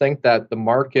 I just think that the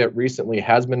market recently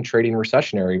has been trading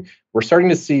recessionary. We're starting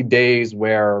to see days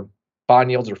where bond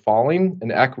yields are falling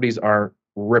and equities aren't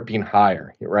ripping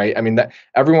higher, right? I mean, that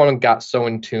everyone got so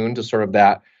in tune to sort of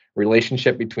that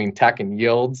relationship between tech and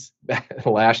yields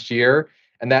last year.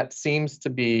 And that seems to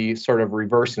be sort of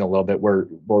reversing a little bit, where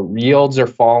yields are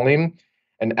falling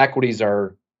and equities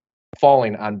are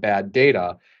falling on bad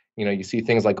data. You see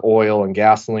things like oil and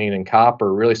gasoline and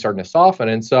copper really starting to soften.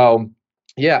 And so,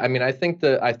 yeah, I mean, I think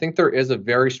there is a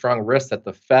very strong risk that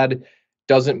the Fed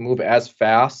doesn't move as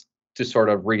fast to sort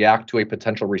of react to a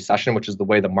potential recession, which is the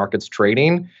way the market's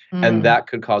trading. And that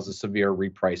could cause a severe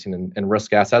repricing in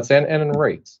risk assets and in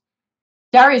rates.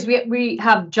 Darius, we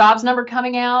have jobs number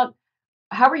coming out.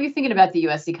 How are you thinking about the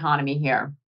U.S. economy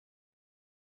here?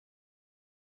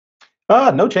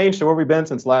 No change to where we've been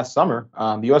since last summer.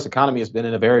 The U.S. economy has been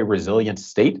in a very resilient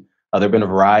state. There have been a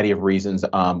variety of reasons,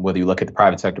 whether you look at the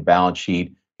private sector balance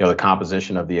sheet, the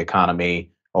composition of the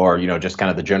economy, or just kind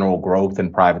of the general growth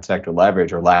in private sector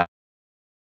leverage or lack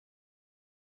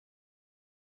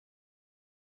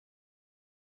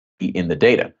in the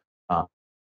data.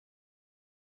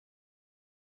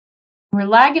 We're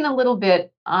lagging a little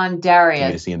bit on To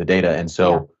Darius. see in the data, and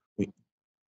so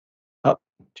let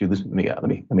me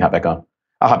hop back on.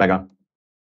 I'll hop back on.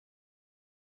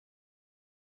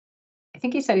 I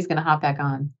think he said he's going to hop back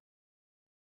on.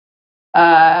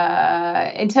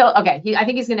 I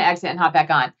think he's going to exit and hop back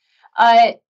on.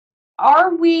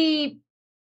 Are we,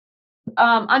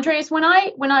 Andreas?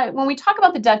 When we talk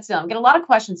about the debt ceiling, get a lot of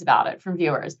questions about it from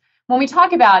viewers. When we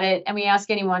talk about it, and we ask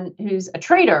anyone who's a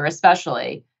trader,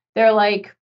 especially, they're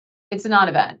like, it's a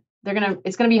non-event.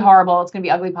 It's gonna be horrible. It's gonna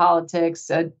be ugly politics.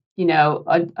 A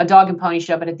dog and pony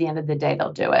show, but at the end of the day,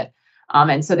 they'll do it.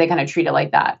 And so they kind of treat it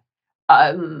like that.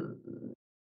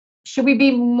 Should we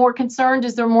be more concerned?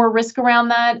 Is there more risk around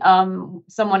that?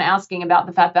 Someone asking about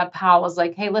the fact that Powell was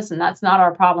like, hey, listen, that's not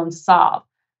our problem to solve.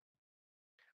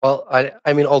 Well,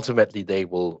 I mean, ultimately, they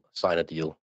will sign a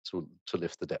deal to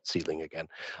lift the debt ceiling again.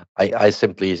 I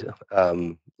simply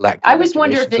lack. I was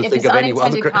wondering if it's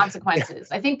unintended consequences.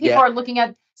 I think people are looking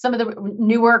at some of the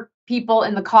newer people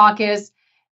in the caucus,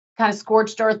 kind of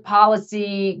scorched earth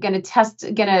policy, going to test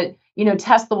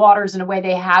the waters in a way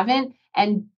they haven't.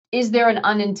 And is there an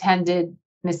unintended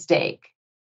mistake?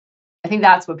 I think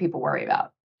that's what people worry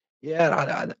about.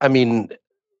 Yeah, I mean,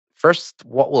 first,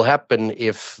 what will happen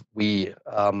if we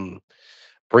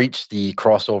breach the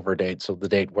crossover date, so the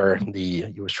date where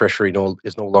the U.S. Treasury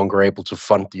is no longer able to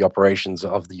fund the operations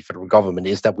of the federal government,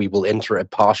 is that we will enter a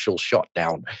partial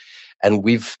shutdown. And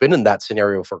we've been in that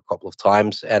scenario for a couple of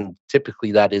times, and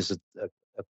typically that is a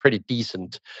pretty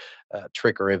decent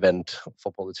trigger event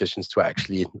for politicians to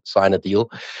actually sign a deal.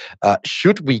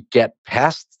 Should we get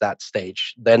past that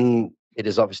stage, then it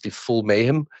is obviously full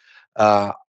mayhem.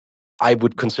 I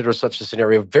would consider such a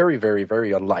scenario very, very,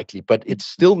 very unlikely, but it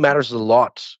still matters a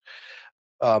lot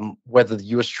whether the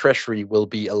U.S. Treasury will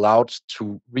be allowed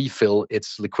to refill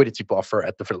its liquidity buffer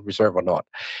at the Federal Reserve or not.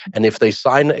 And if they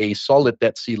sign a solid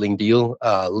debt ceiling deal,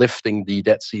 lifting the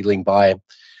debt ceiling by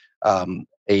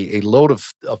a load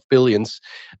of billions,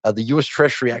 the U.S.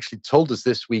 Treasury actually told us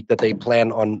this week that they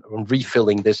plan on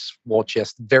refilling this war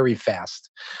chest very fast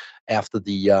after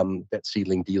the debt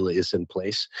ceiling deal is in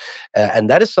place. And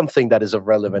that is something that is of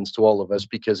relevance to all of us,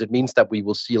 because it means that we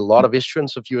will see a lot of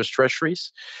issuance of US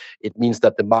Treasuries. It means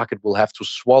that the market will have to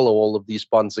swallow all of these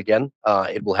bonds again.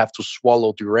 It will have to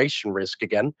swallow duration risk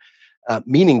again,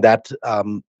 meaning that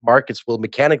markets will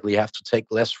mechanically have to take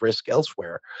less risk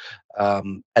elsewhere.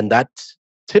 And that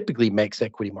typically makes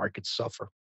equity markets suffer.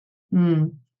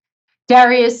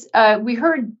 Darius, we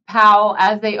heard Powell,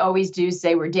 as they always do,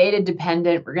 say we're data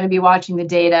dependent. We're going to be watching the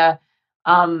data,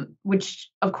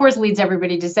 which of course leads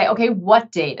everybody to say, okay,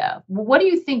 what data? What do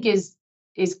you think is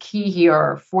key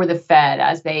here for the Fed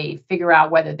as they figure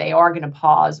out whether they are going to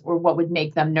pause, or what would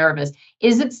make them nervous?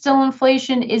 Is it still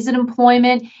inflation? Is it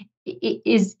employment?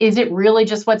 Is it really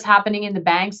just what's happening in the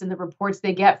banks and the reports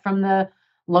they get from the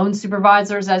loan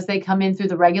supervisors as they come in through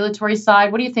the regulatory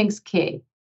side? What do you think's key?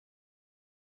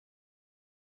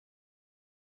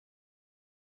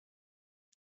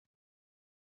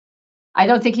 I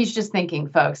don't think he's just thinking,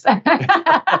 folks. I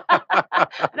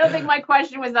don't think my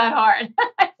question was that hard.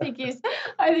 I think he's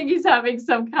having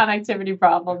some connectivity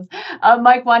problems.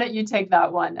 Mike, why don't you take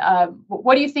that one?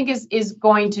 What do you think is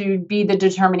going to be the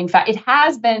determining factor? It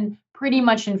has been pretty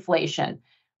much inflation.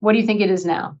 What do you think it is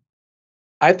now?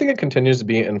 I think it continues to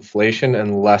be inflation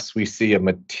unless we see a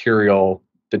material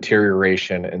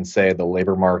deterioration in, say, the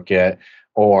labor market,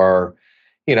 or,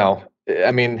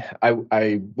 I mean,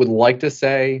 I would like to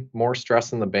say more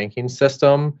stress in the banking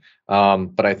system,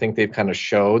 but I think they've kind of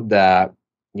showed that,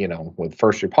 with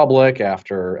First Republic,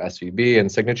 after SVB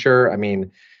and Signature, I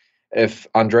mean, if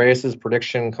Andreas's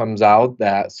prediction comes out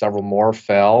that several more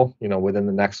fail, within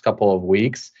the next couple of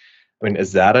weeks, I mean,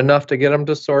 is that enough to get them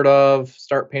to sort of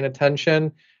start paying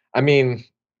attention? I mean,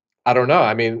 I don't know.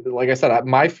 I mean, like I said,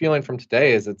 my feeling from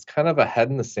today is it's kind of a head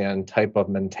in the sand type of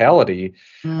mentality.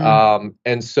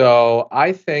 And so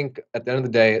I think at the end of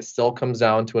the day, it still comes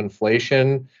down to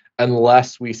inflation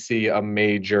unless we see a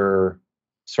major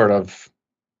sort of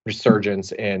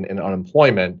resurgence in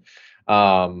unemployment.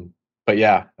 But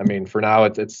yeah, I mean, for now,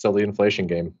 it's still the inflation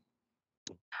game.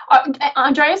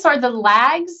 Andreas, are the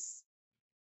lags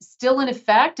still in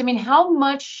effect? I mean, how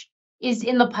much is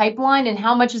in the pipeline and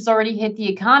how much has already hit the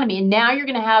economy? And now you're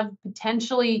going to have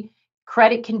potentially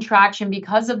credit contraction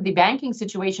because of the banking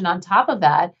situation on top of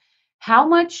that. How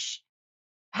much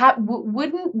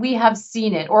wouldn't we have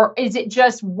seen it? Or is it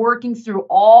just working through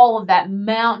all of that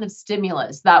mountain of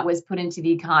stimulus that was put into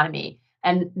the economy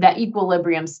and that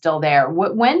equilibrium's still there?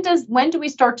 When do we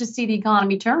start to see the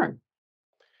economy turn?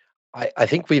 I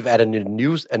think we've added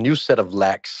a new set of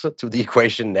lags to the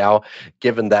equation now,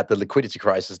 given that the liquidity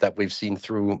crisis that we've seen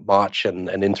through March and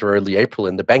into early April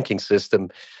in the banking system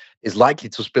is likely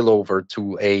to spill over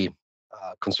to a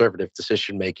conservative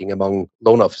decision making among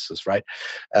loan officers, right?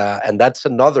 And that's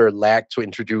another lag to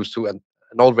introduce to an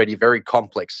already very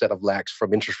complex set of lags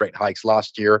from interest rate hikes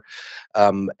last year.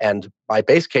 And my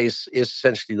base case is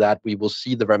essentially that we will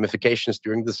see the ramifications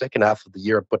during the second half of the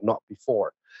year, but not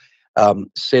before.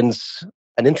 Since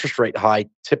an interest rate hike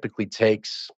typically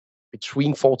takes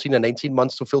between 14 and 18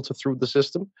 months to filter through the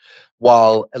system,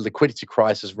 while a liquidity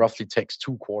crisis roughly takes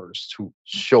 2 quarters to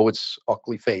show its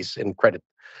ugly face in credit.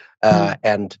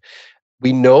 And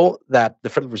we know that the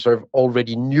Federal Reserve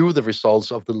already knew the results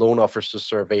of the loan officer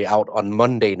survey out on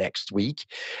Monday next week.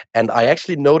 And I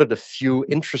actually noted a few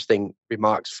interesting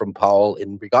remarks from Powell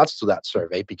in regards to that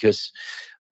survey, because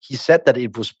he said that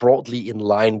it was broadly in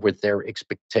line with their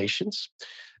expectations.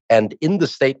 And in the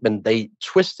statement, they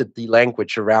twisted the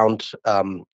language around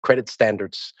credit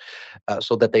standards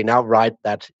so that they now write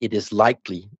that it is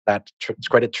likely that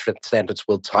credit standards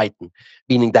will tighten,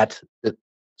 meaning that the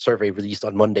survey released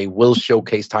on Monday will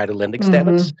showcase tighter lending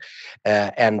standards.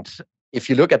 And if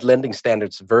you look at lending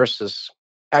standards versus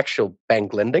actual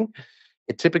bank lending,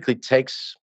 it typically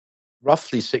takes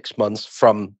roughly 6 months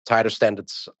from tighter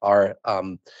standards are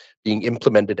being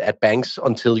implemented at banks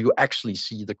until you actually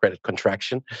see the credit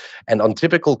contraction. And on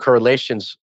typical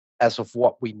correlations, as of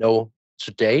what we know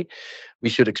today, we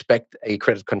should expect a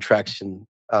credit contraction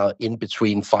in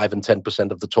between 5 and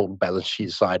 10% of the total balance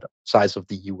sheet size of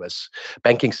the US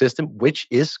banking system, which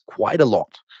is quite a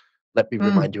lot. Let me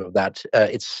remind you of that.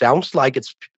 It sounds like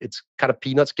it's kind of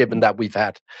peanuts, given that we've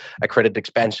had a credit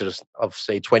expansion of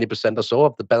say 20% or so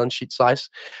of the balance sheet size.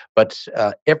 But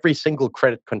every single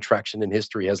credit contraction in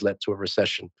history has led to a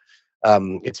recession.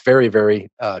 It's very, very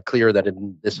clear that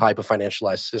in this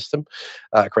hyper-financialized system,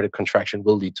 credit contraction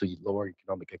will lead to lower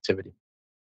economic activity.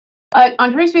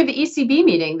 Andreas, we have the ECB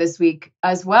meeting this week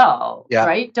as well,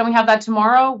 right? Don't we have that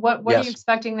tomorrow? What are you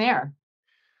expecting there?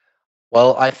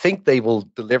 Well, I think they will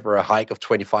deliver a hike of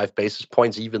 25 basis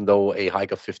points, even though a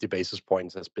hike of 50 basis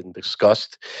points has been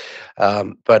discussed.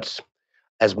 But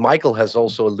as Michael has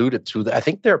also alluded to, I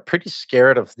think they're pretty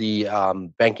scared of the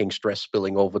banking stress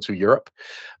spilling over to Europe.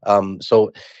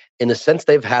 So in a sense,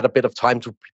 they've had a bit of time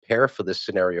to prepare for this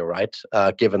scenario, right?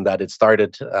 Given that it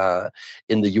started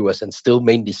in the US and still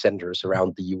mainly centers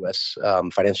around the US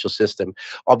financial system.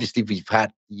 Obviously, we've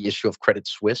had the issue of Credit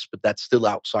Suisse, but that's still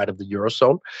outside of the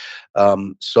Eurozone.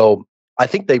 So I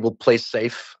think they will play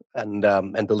safe and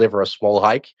deliver a small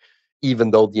hike,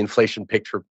 even though the inflation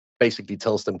picture basically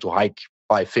tells them to hike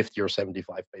by 50 or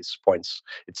 75 basis points.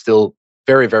 It's still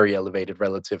very, very elevated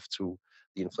relative to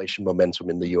the inflation momentum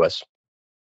in the US.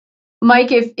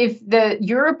 Mike, if the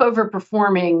Europe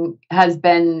overperforming has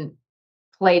been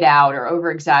played out or over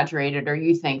exaggerated, or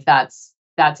you think that's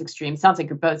extreme, sounds like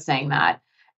you're both saying that,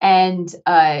 and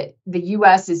the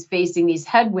US is facing these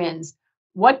headwinds,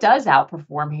 what does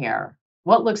outperform here?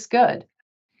 What looks good?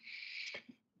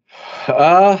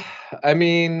 I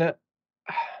mean,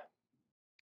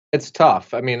 it's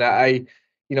tough. I mean,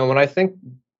 when I think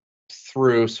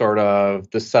through sort of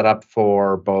the setup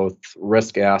for both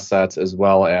risk assets as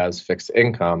well as fixed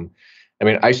income, I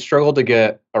mean, I struggle to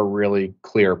get a really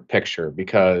clear picture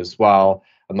because while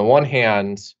on the one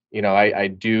hand, I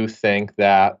do think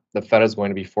that the Fed is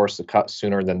going to be forced to cut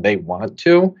sooner than they want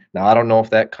to. Now, I don't know if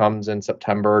that comes in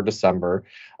September or December.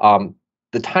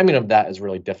 The timing of that is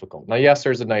really difficult. Now, yes,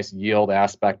 there's a nice yield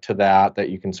aspect to that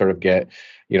you can sort of get,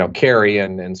 carry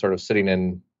and sort of sitting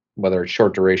in whether it's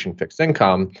short duration fixed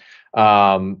income.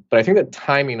 But I think the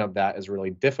timing of that is really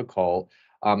difficult,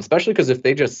 especially because if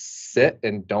they just sit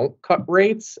and don't cut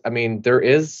rates, I mean, there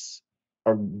is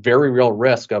a very real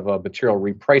risk of a material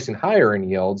repricing higher in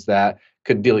yields that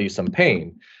could deal you some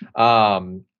pain.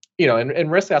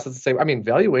 and risk assets, the same. I mean,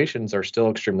 valuations are still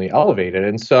extremely elevated.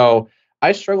 And so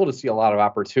I struggle to see a lot of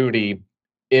opportunity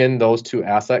in those two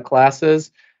asset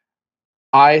classes.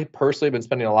 I personally have been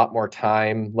spending a lot more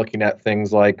time looking at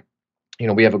things like,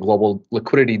 we have a global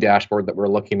liquidity dashboard that we're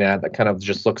looking at that kind of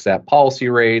just looks at policy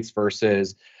rates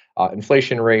versus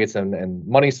inflation rates and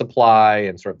money supply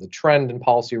and sort of the trend in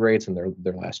policy rates and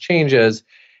their last changes.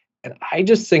 And I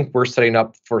just think we're setting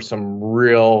up for some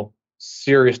real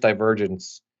serious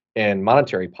divergence in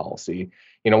monetary policy.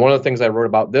 One of the things I wrote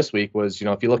about this week was,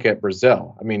 if you look at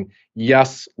Brazil, I mean,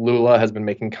 yes, Lula has been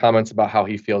making comments about how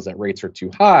he feels that rates are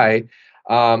too high.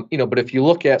 But if you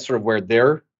look at sort of where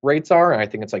their rates are, and I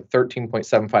think it's like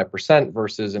 13.75%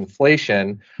 versus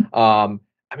inflation. I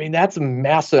mean, that's a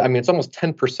massive. I mean, it's almost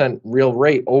 10% real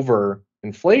rate over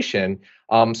inflation.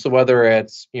 So whether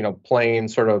it's playing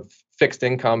sort of fixed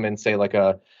income in say like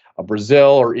a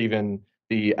Brazil or even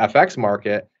the FX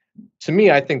market, to me,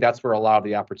 I think that's where a lot of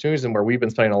the opportunities and where we've been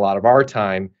spending a lot of our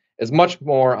time is much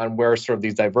more on where sort of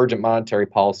these divergent monetary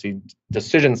policy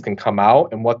decisions can come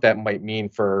out and what that might mean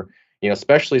for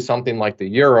especially something like the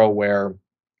euro where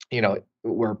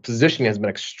where positioning has been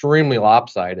extremely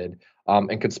lopsided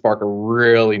and could spark a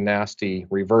really nasty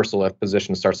reversal if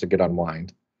position starts to get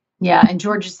unwind. Yeah, and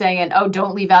George is saying, oh,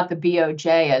 don't leave out the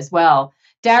BOJ as well.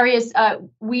 Darius,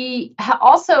 we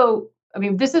also, I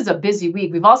mean, this is a busy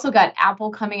week. We've also got Apple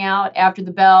coming out after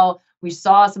the bell. We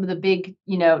saw some of the big,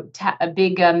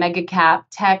 mega cap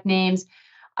tech names.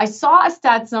 I saw a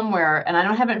stat somewhere, and I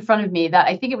don't have it in front of me, that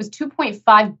I think it was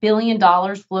 $2.5 billion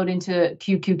flowed into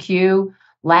QQQ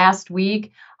last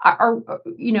week.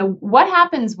 What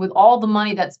happens with all the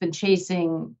money that's been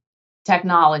chasing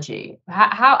technology?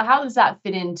 How does that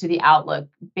fit into the outlook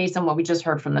based on what we just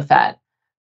heard from the Fed?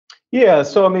 Yeah,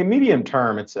 so I mean, medium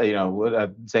term, it's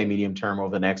I'd say medium term over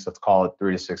the next, let's call it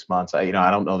 3 to 6 months. I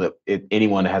don't know that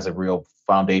anyone has a real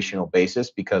foundational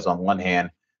basis, because on one hand,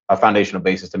 a foundational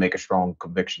basis to make a strong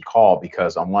conviction call,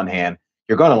 because on one hand,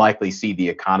 you're going to likely see the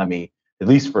economy, at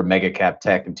least for mega cap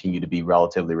tech, continue to be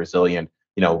relatively resilient.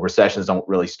 Recessions don't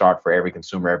really start for every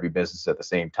consumer, every business at the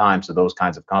same time. So those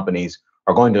kinds of companies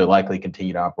are going to likely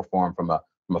continue to outperform from a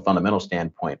fundamental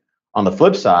standpoint. On the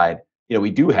flip side, we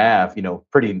do have,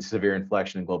 pretty severe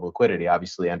inflection in global liquidity.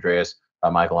 Obviously, Andreas,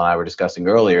 Michael, and I were discussing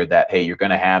earlier that, hey, you're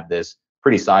going to have this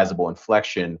pretty sizable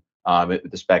inflection with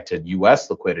respect to U.S.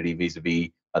 liquidity vis-a-vis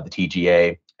the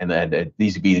TGA, and then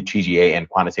vis-a-vis the TGA and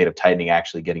quantitative tightening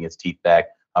actually getting its teeth back.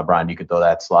 Brian, you could throw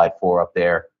that slide 4 up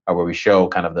there, where we show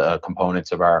kind of the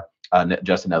components of our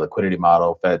adjusted net liquidity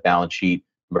model, Fed balance sheet,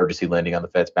 emergency lending on the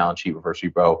Fed's balance sheet, reverse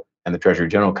repo, and the Treasury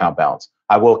general account balance.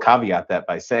 I will caveat that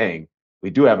by saying we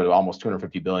do have almost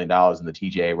 $250 billion in the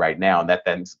TGA right now, and that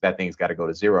thing's got to go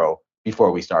to zero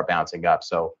before we start bouncing up.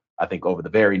 So I think over the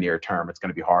very near term, it's going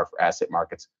to be hard for asset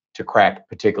markets to crack,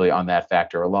 particularly on that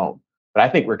factor alone. But I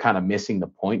think we're kind of missing the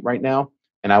point right now.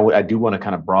 And I do want to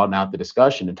kind of broaden out the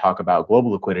discussion and talk about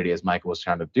global liquidity, as Michael was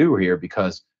trying to do here,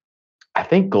 because I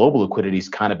think global liquidity's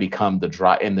kind of become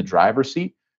in the driver's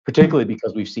seat, particularly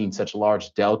because we've seen such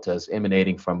large deltas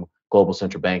emanating from global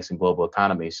central banks and global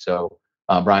economies. So,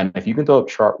 Brian, if you can throw up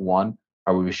chart 1,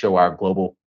 where we show our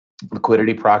global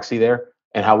liquidity proxy there,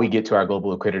 and how we get to our global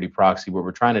liquidity proxy. What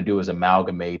we're trying to do is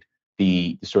amalgamate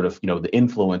the sort of, the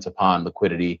influence upon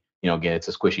liquidity. Again, it's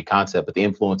a squishy concept, but the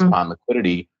influence upon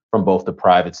liquidity from both the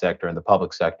private sector and the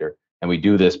public sector. And we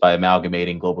do this by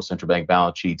amalgamating global central bank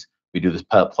balance sheets. We do this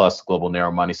plus global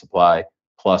narrow money supply,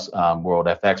 plus world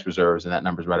FX reserves, and that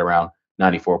number is right around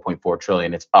 94.4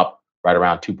 trillion. It's up right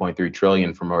around 2.3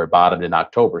 trillion from where it bottomed in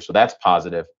October. So that's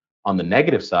positive. On the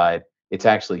negative side, it's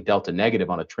actually delta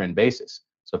negative on a trend basis.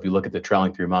 So if you look at the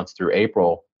trailing 3 months through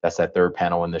April, that's that third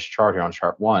panel in this chart here on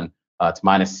chart 1, it's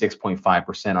minus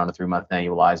 6.5% on a 3-month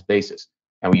annualized basis.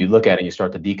 And when you look at it and you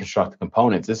start to deconstruct the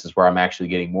components, this is where I'm actually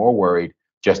getting more worried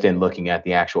just in looking at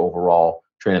the actual overall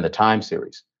trend in the time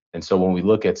series. And so when we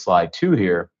look at slide 2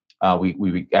 here,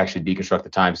 we actually deconstruct the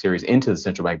time series into the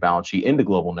central bank balance sheet, into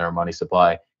global narrow money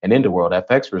supply, and into world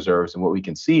FX reserves. And what we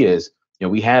can see is,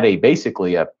 we had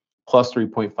basically a plus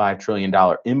 $3.5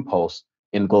 trillion impulse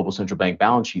in global central bank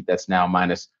balance sheet that's now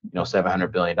minus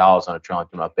 $700 billion on a trailing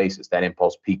 3-month basis. That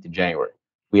impulse peaked in January.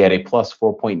 We had a plus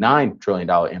 $4.9 trillion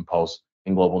impulse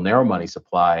in global narrow money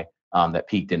supply that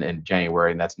peaked in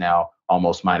January, and that's now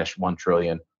almost minus $1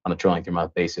 trillion on a trailing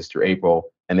 3-month basis through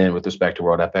April. And then with respect to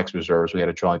world FX reserves, we had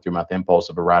a trailing 3-month impulse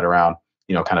of right around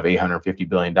kind of $850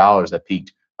 billion that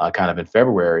peaked kind of in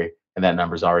February, and that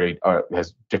number's already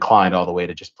has declined all the way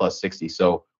to just plus 60.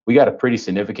 So we got a pretty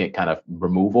significant kind of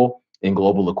removal in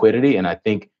global liquidity, and I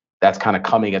think that's kind of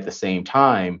coming at the same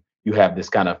time. You have this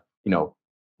kind of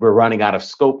we're running out of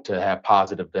scope to have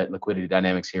positive debt liquidity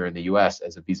dynamics here in the U.S.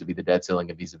 as a vis-a-vis the debt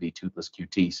ceiling and vis-a-vis toothless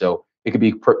QT. So it could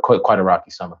be quite a rocky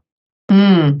summer.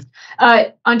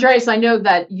 Andreas, I know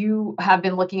that you have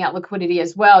been looking at liquidity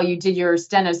as well. You did your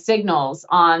Steno signals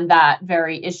on that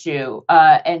very issue.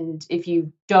 And if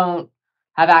you don't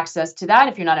have access to that,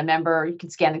 if you're not a member, you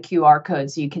can scan the QR code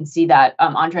so you can see that.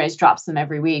 Andreas drops them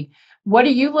every week. What are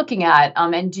you looking at?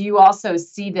 And do you also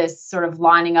see this sort of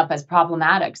lining up as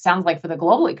problematic? Sounds like for the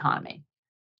global economy.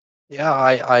 Yeah,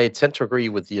 I tend to agree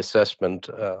with the assessment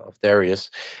of Darius.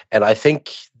 And I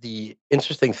think the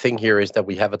interesting thing here is that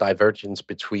we have a divergence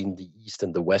between the East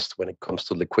and the West when it comes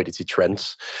to liquidity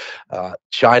trends.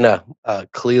 China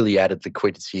clearly added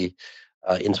liquidity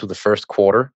into the first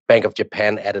quarter. Bank of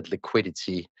Japan added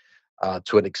liquidity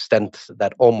to an extent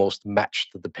that almost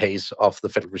matched the pace of the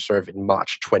Federal Reserve in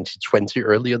March 2020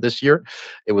 earlier this year.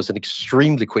 It was an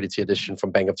extreme liquidity addition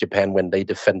from Bank of Japan when they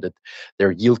defended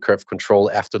their yield curve control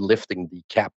after lifting the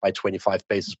cap by 25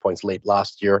 basis points late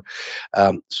last year.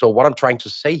 So what I'm trying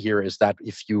to say here is that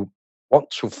if you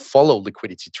want to follow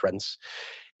liquidity trends,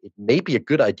 it may be a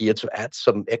good idea to add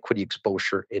some equity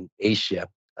exposure in Asia.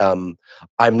 I'm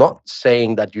not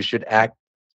saying that you should add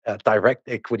direct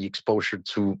equity exposure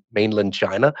to mainland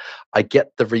China. I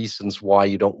get the reasons why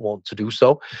you don't want to do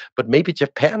so, but maybe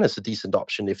Japan is a decent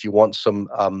option if you want some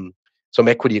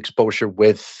equity exposure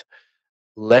with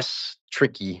less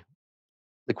tricky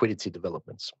liquidity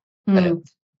developments.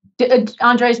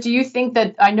 Andres, do you think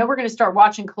that, I know we're going to start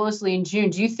watching closely in June,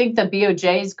 do you think that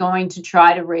BOJ is going to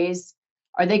try to raise,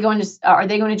 are they going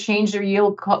to change their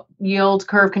yield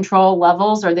curve control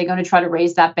levels? Are they going to try to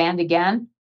raise that band again?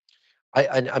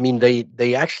 I mean,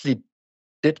 they actually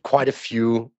did quite a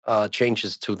few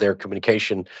changes to their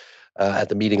communication at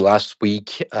the meeting last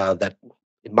week that,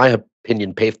 in my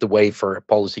opinion, paved the way for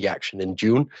policy action in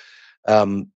June.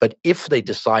 But if they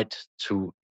decide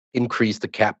to increase the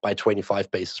cap by 25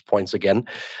 basis points again,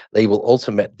 they will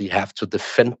ultimately have to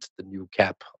defend the new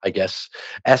cap, I guess,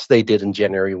 as they did in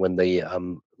January when they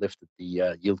lifted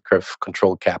the yield curve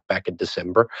control cap back in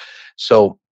December.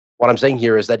 So what I'm saying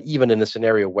here is that even in a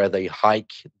scenario where they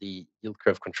hike the yield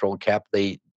curve control cap,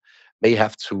 they may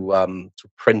have to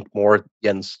print more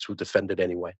yens to defend it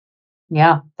anyway.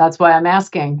 Yeah, that's why I'm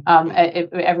asking.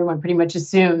 Everyone pretty much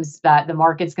assumes that the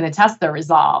market's going to test their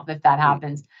resolve if that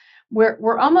happens.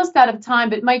 We're almost out of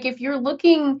time, but Mike, if you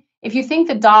think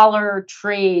the dollar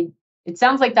trade, it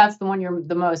sounds like that's the one you're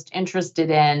the most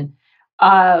interested in.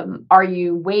 Are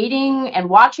you waiting and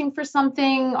watching for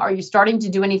something? Are you starting to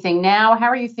do anything now? How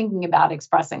are you thinking about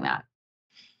expressing that?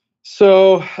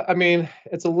 So, I mean,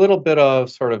 it's a little bit of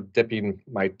sort of dipping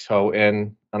my toe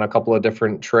in on a couple of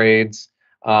different trades.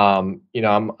 I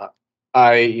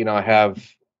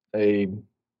have a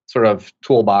sort of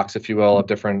toolbox, if you will, of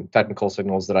different technical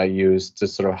signals that I use to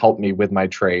sort of help me with my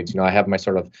trades. I have my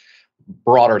sort of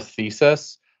broader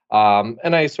thesis,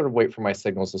 and I sort of wait for my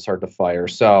signals to start to fire.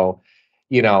 So,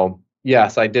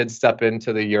 yes, I did step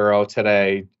into the euro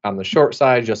today on the short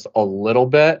side just a little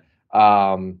bit,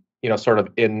 sort of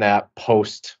in that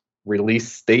post-release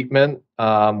statement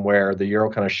where the euro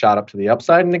kind of shot up to the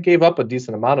upside, and it gave up a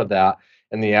decent amount of that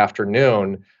in the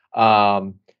afternoon.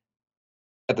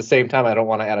 At the same time, I don't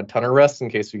want to add a ton of risk in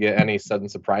case we get any sudden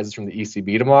surprises from the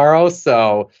ECB tomorrow.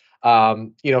 So,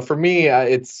 for me,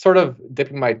 it's sort of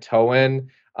dipping my toe in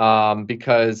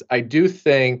because I do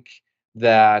think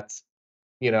that,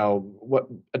 what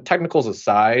technicals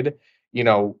aside,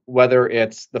 whether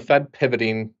it's the Fed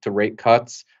pivoting to rate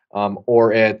cuts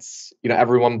or it's,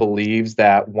 everyone believes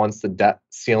that once the debt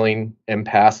ceiling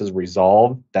impasse is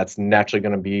resolved, that's naturally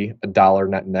going to be a dollar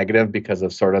net negative because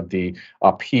of sort of the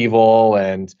upheaval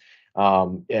and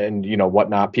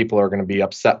whatnot. People are going to be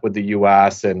upset with the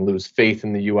U.S. and lose faith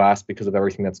in the U.S. because of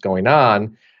everything that's going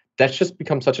on. That's just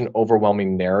become such an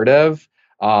overwhelming narrative.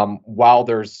 While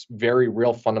there's very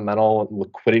real fundamental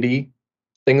liquidity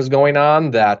things going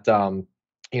on that, I'm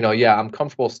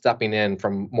comfortable stepping in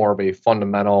from more of a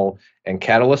fundamental and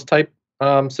catalyst type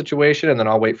situation, and then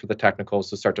I'll wait for the technicals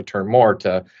to start to turn more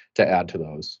to add to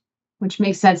those. Which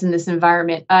makes sense in this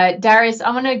environment. Darius,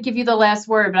 I'm going to give you the last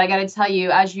word, but I got to tell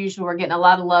you, as usual, we're getting a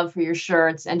lot of love for your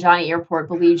shirts, and Johnny Airport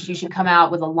believes you should come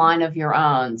out with a line of your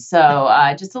own. So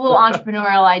just a little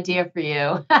entrepreneurial idea for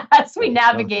you as we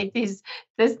navigate this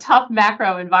tough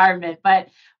macro environment. But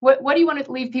what do you want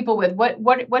to leave people with?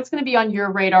 What's going to be on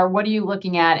your radar? What are you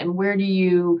looking at, and where do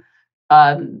you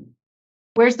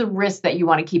where's the risk that you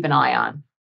want to keep an eye on?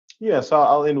 Yeah, so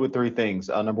I'll end with three things.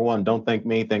 Number one, don't thank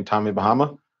me, thank Tommy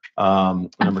Bahama.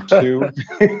 Number two,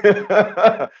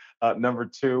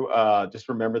 just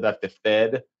remember that the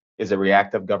Fed is a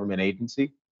reactive government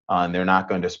agency. and they're not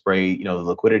going to spray, the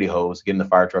liquidity hose, get in the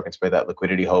fire truck and spray that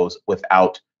liquidity hose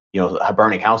without, a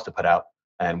burning house to put out.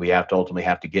 And we have to ultimately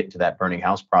have to get to that burning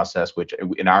house process, which,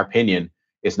 in our opinion,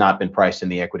 has not been priced in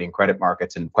the equity and credit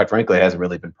markets, and quite frankly, it hasn't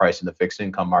really been priced in the fixed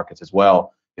income markets as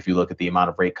well. If you look at the amount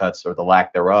of rate cuts or the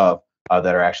lack thereof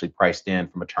that are actually priced in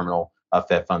from a terminal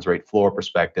Fed funds rate floor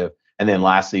perspective. And then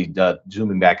lastly,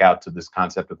 zooming back out to this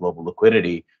concept of global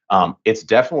liquidity, it's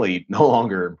definitely no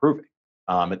longer improving.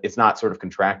 It's not sort of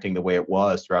contracting the way it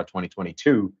was throughout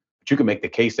 2022, but you can make the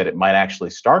case that it might actually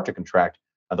start to contract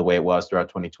the way it was throughout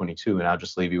 2022. And I'll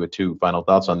just leave you with two final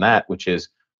thoughts on that, which is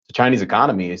the Chinese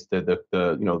economy is the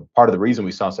part of the reason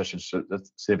we saw such a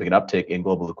significant uptick in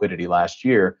global liquidity last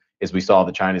year is we saw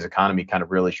the Chinese economy kind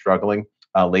of really struggling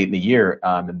late in the year,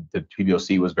 and the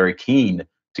PBOC was very keen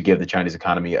to give the Chinese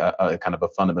economy a kind of a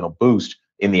fundamental boost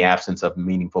in the absence of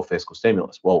meaningful fiscal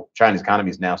stimulus. Well, China's economy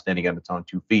is now standing on its own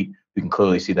 2 feet. We can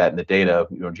clearly see that in the data.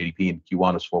 GDP in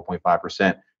Q1 was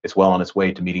 4.5%. It's well on its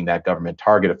way to meeting that government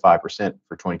target of 5%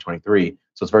 for 2023.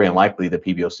 So it's very unlikely that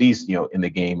PBOC's, in the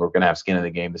game, or going to have skin in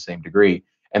the game to the same degree.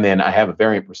 And then I have a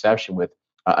variant perception with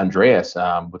Andreas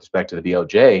with respect to the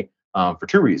BOJ for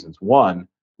two reasons. One,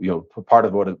 part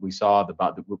of what we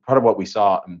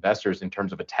saw investors in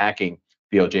terms of attacking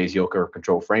BOJ's yoke of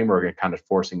control framework and kind of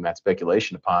forcing that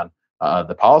speculation upon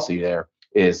the policy there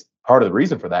is part of the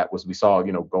reason for that was we saw,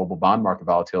 global bond market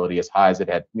volatility as high as it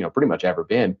had, pretty much ever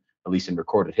been, at least in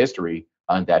recorded history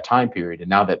in that time period. And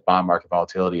now that bond market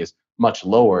volatility is much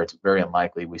lower, it's very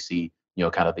unlikely we see,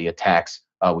 kind of the attacks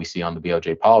we see on the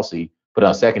BOJ policy.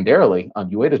 But secondarily,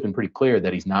 Ueda has been pretty clear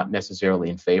that he's not necessarily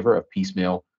in favor of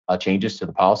piecemeal changes to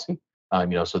the policy.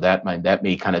 So that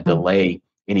may kind of delay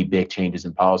any big changes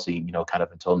in policy, kind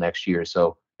of until next year.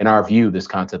 So in our view, this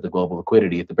concept of global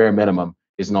liquidity at the bare minimum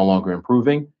is no longer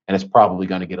improving, and it's probably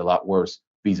going to get a lot worse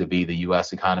vis-a-vis the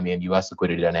U.S. economy and U.S.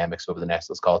 liquidity dynamics over the next,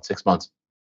 let's call it 6 months.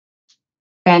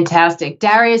 Fantastic.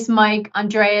 Darius, Mike,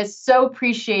 Andreas, so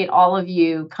appreciate all of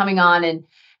you coming on and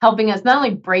helping us not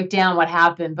only break down what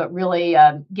happened, but really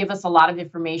give us a lot of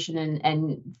information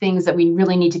and things that we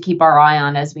really need to keep our eye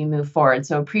on as we move forward.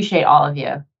 So appreciate all of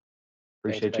you.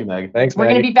 Appreciate you, Maggie. Thanks, We're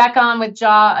Maggie. going to be back on with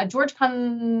George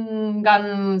Gonsalves.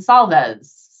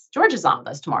 George is on with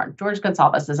us tomorrow. George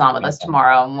Gonsalves is on with us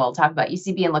tomorrow, and we'll talk about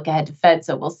ECB and look ahead to Fed.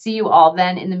 So we'll see you all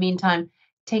then. In the meantime,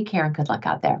 take care and good luck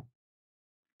out there.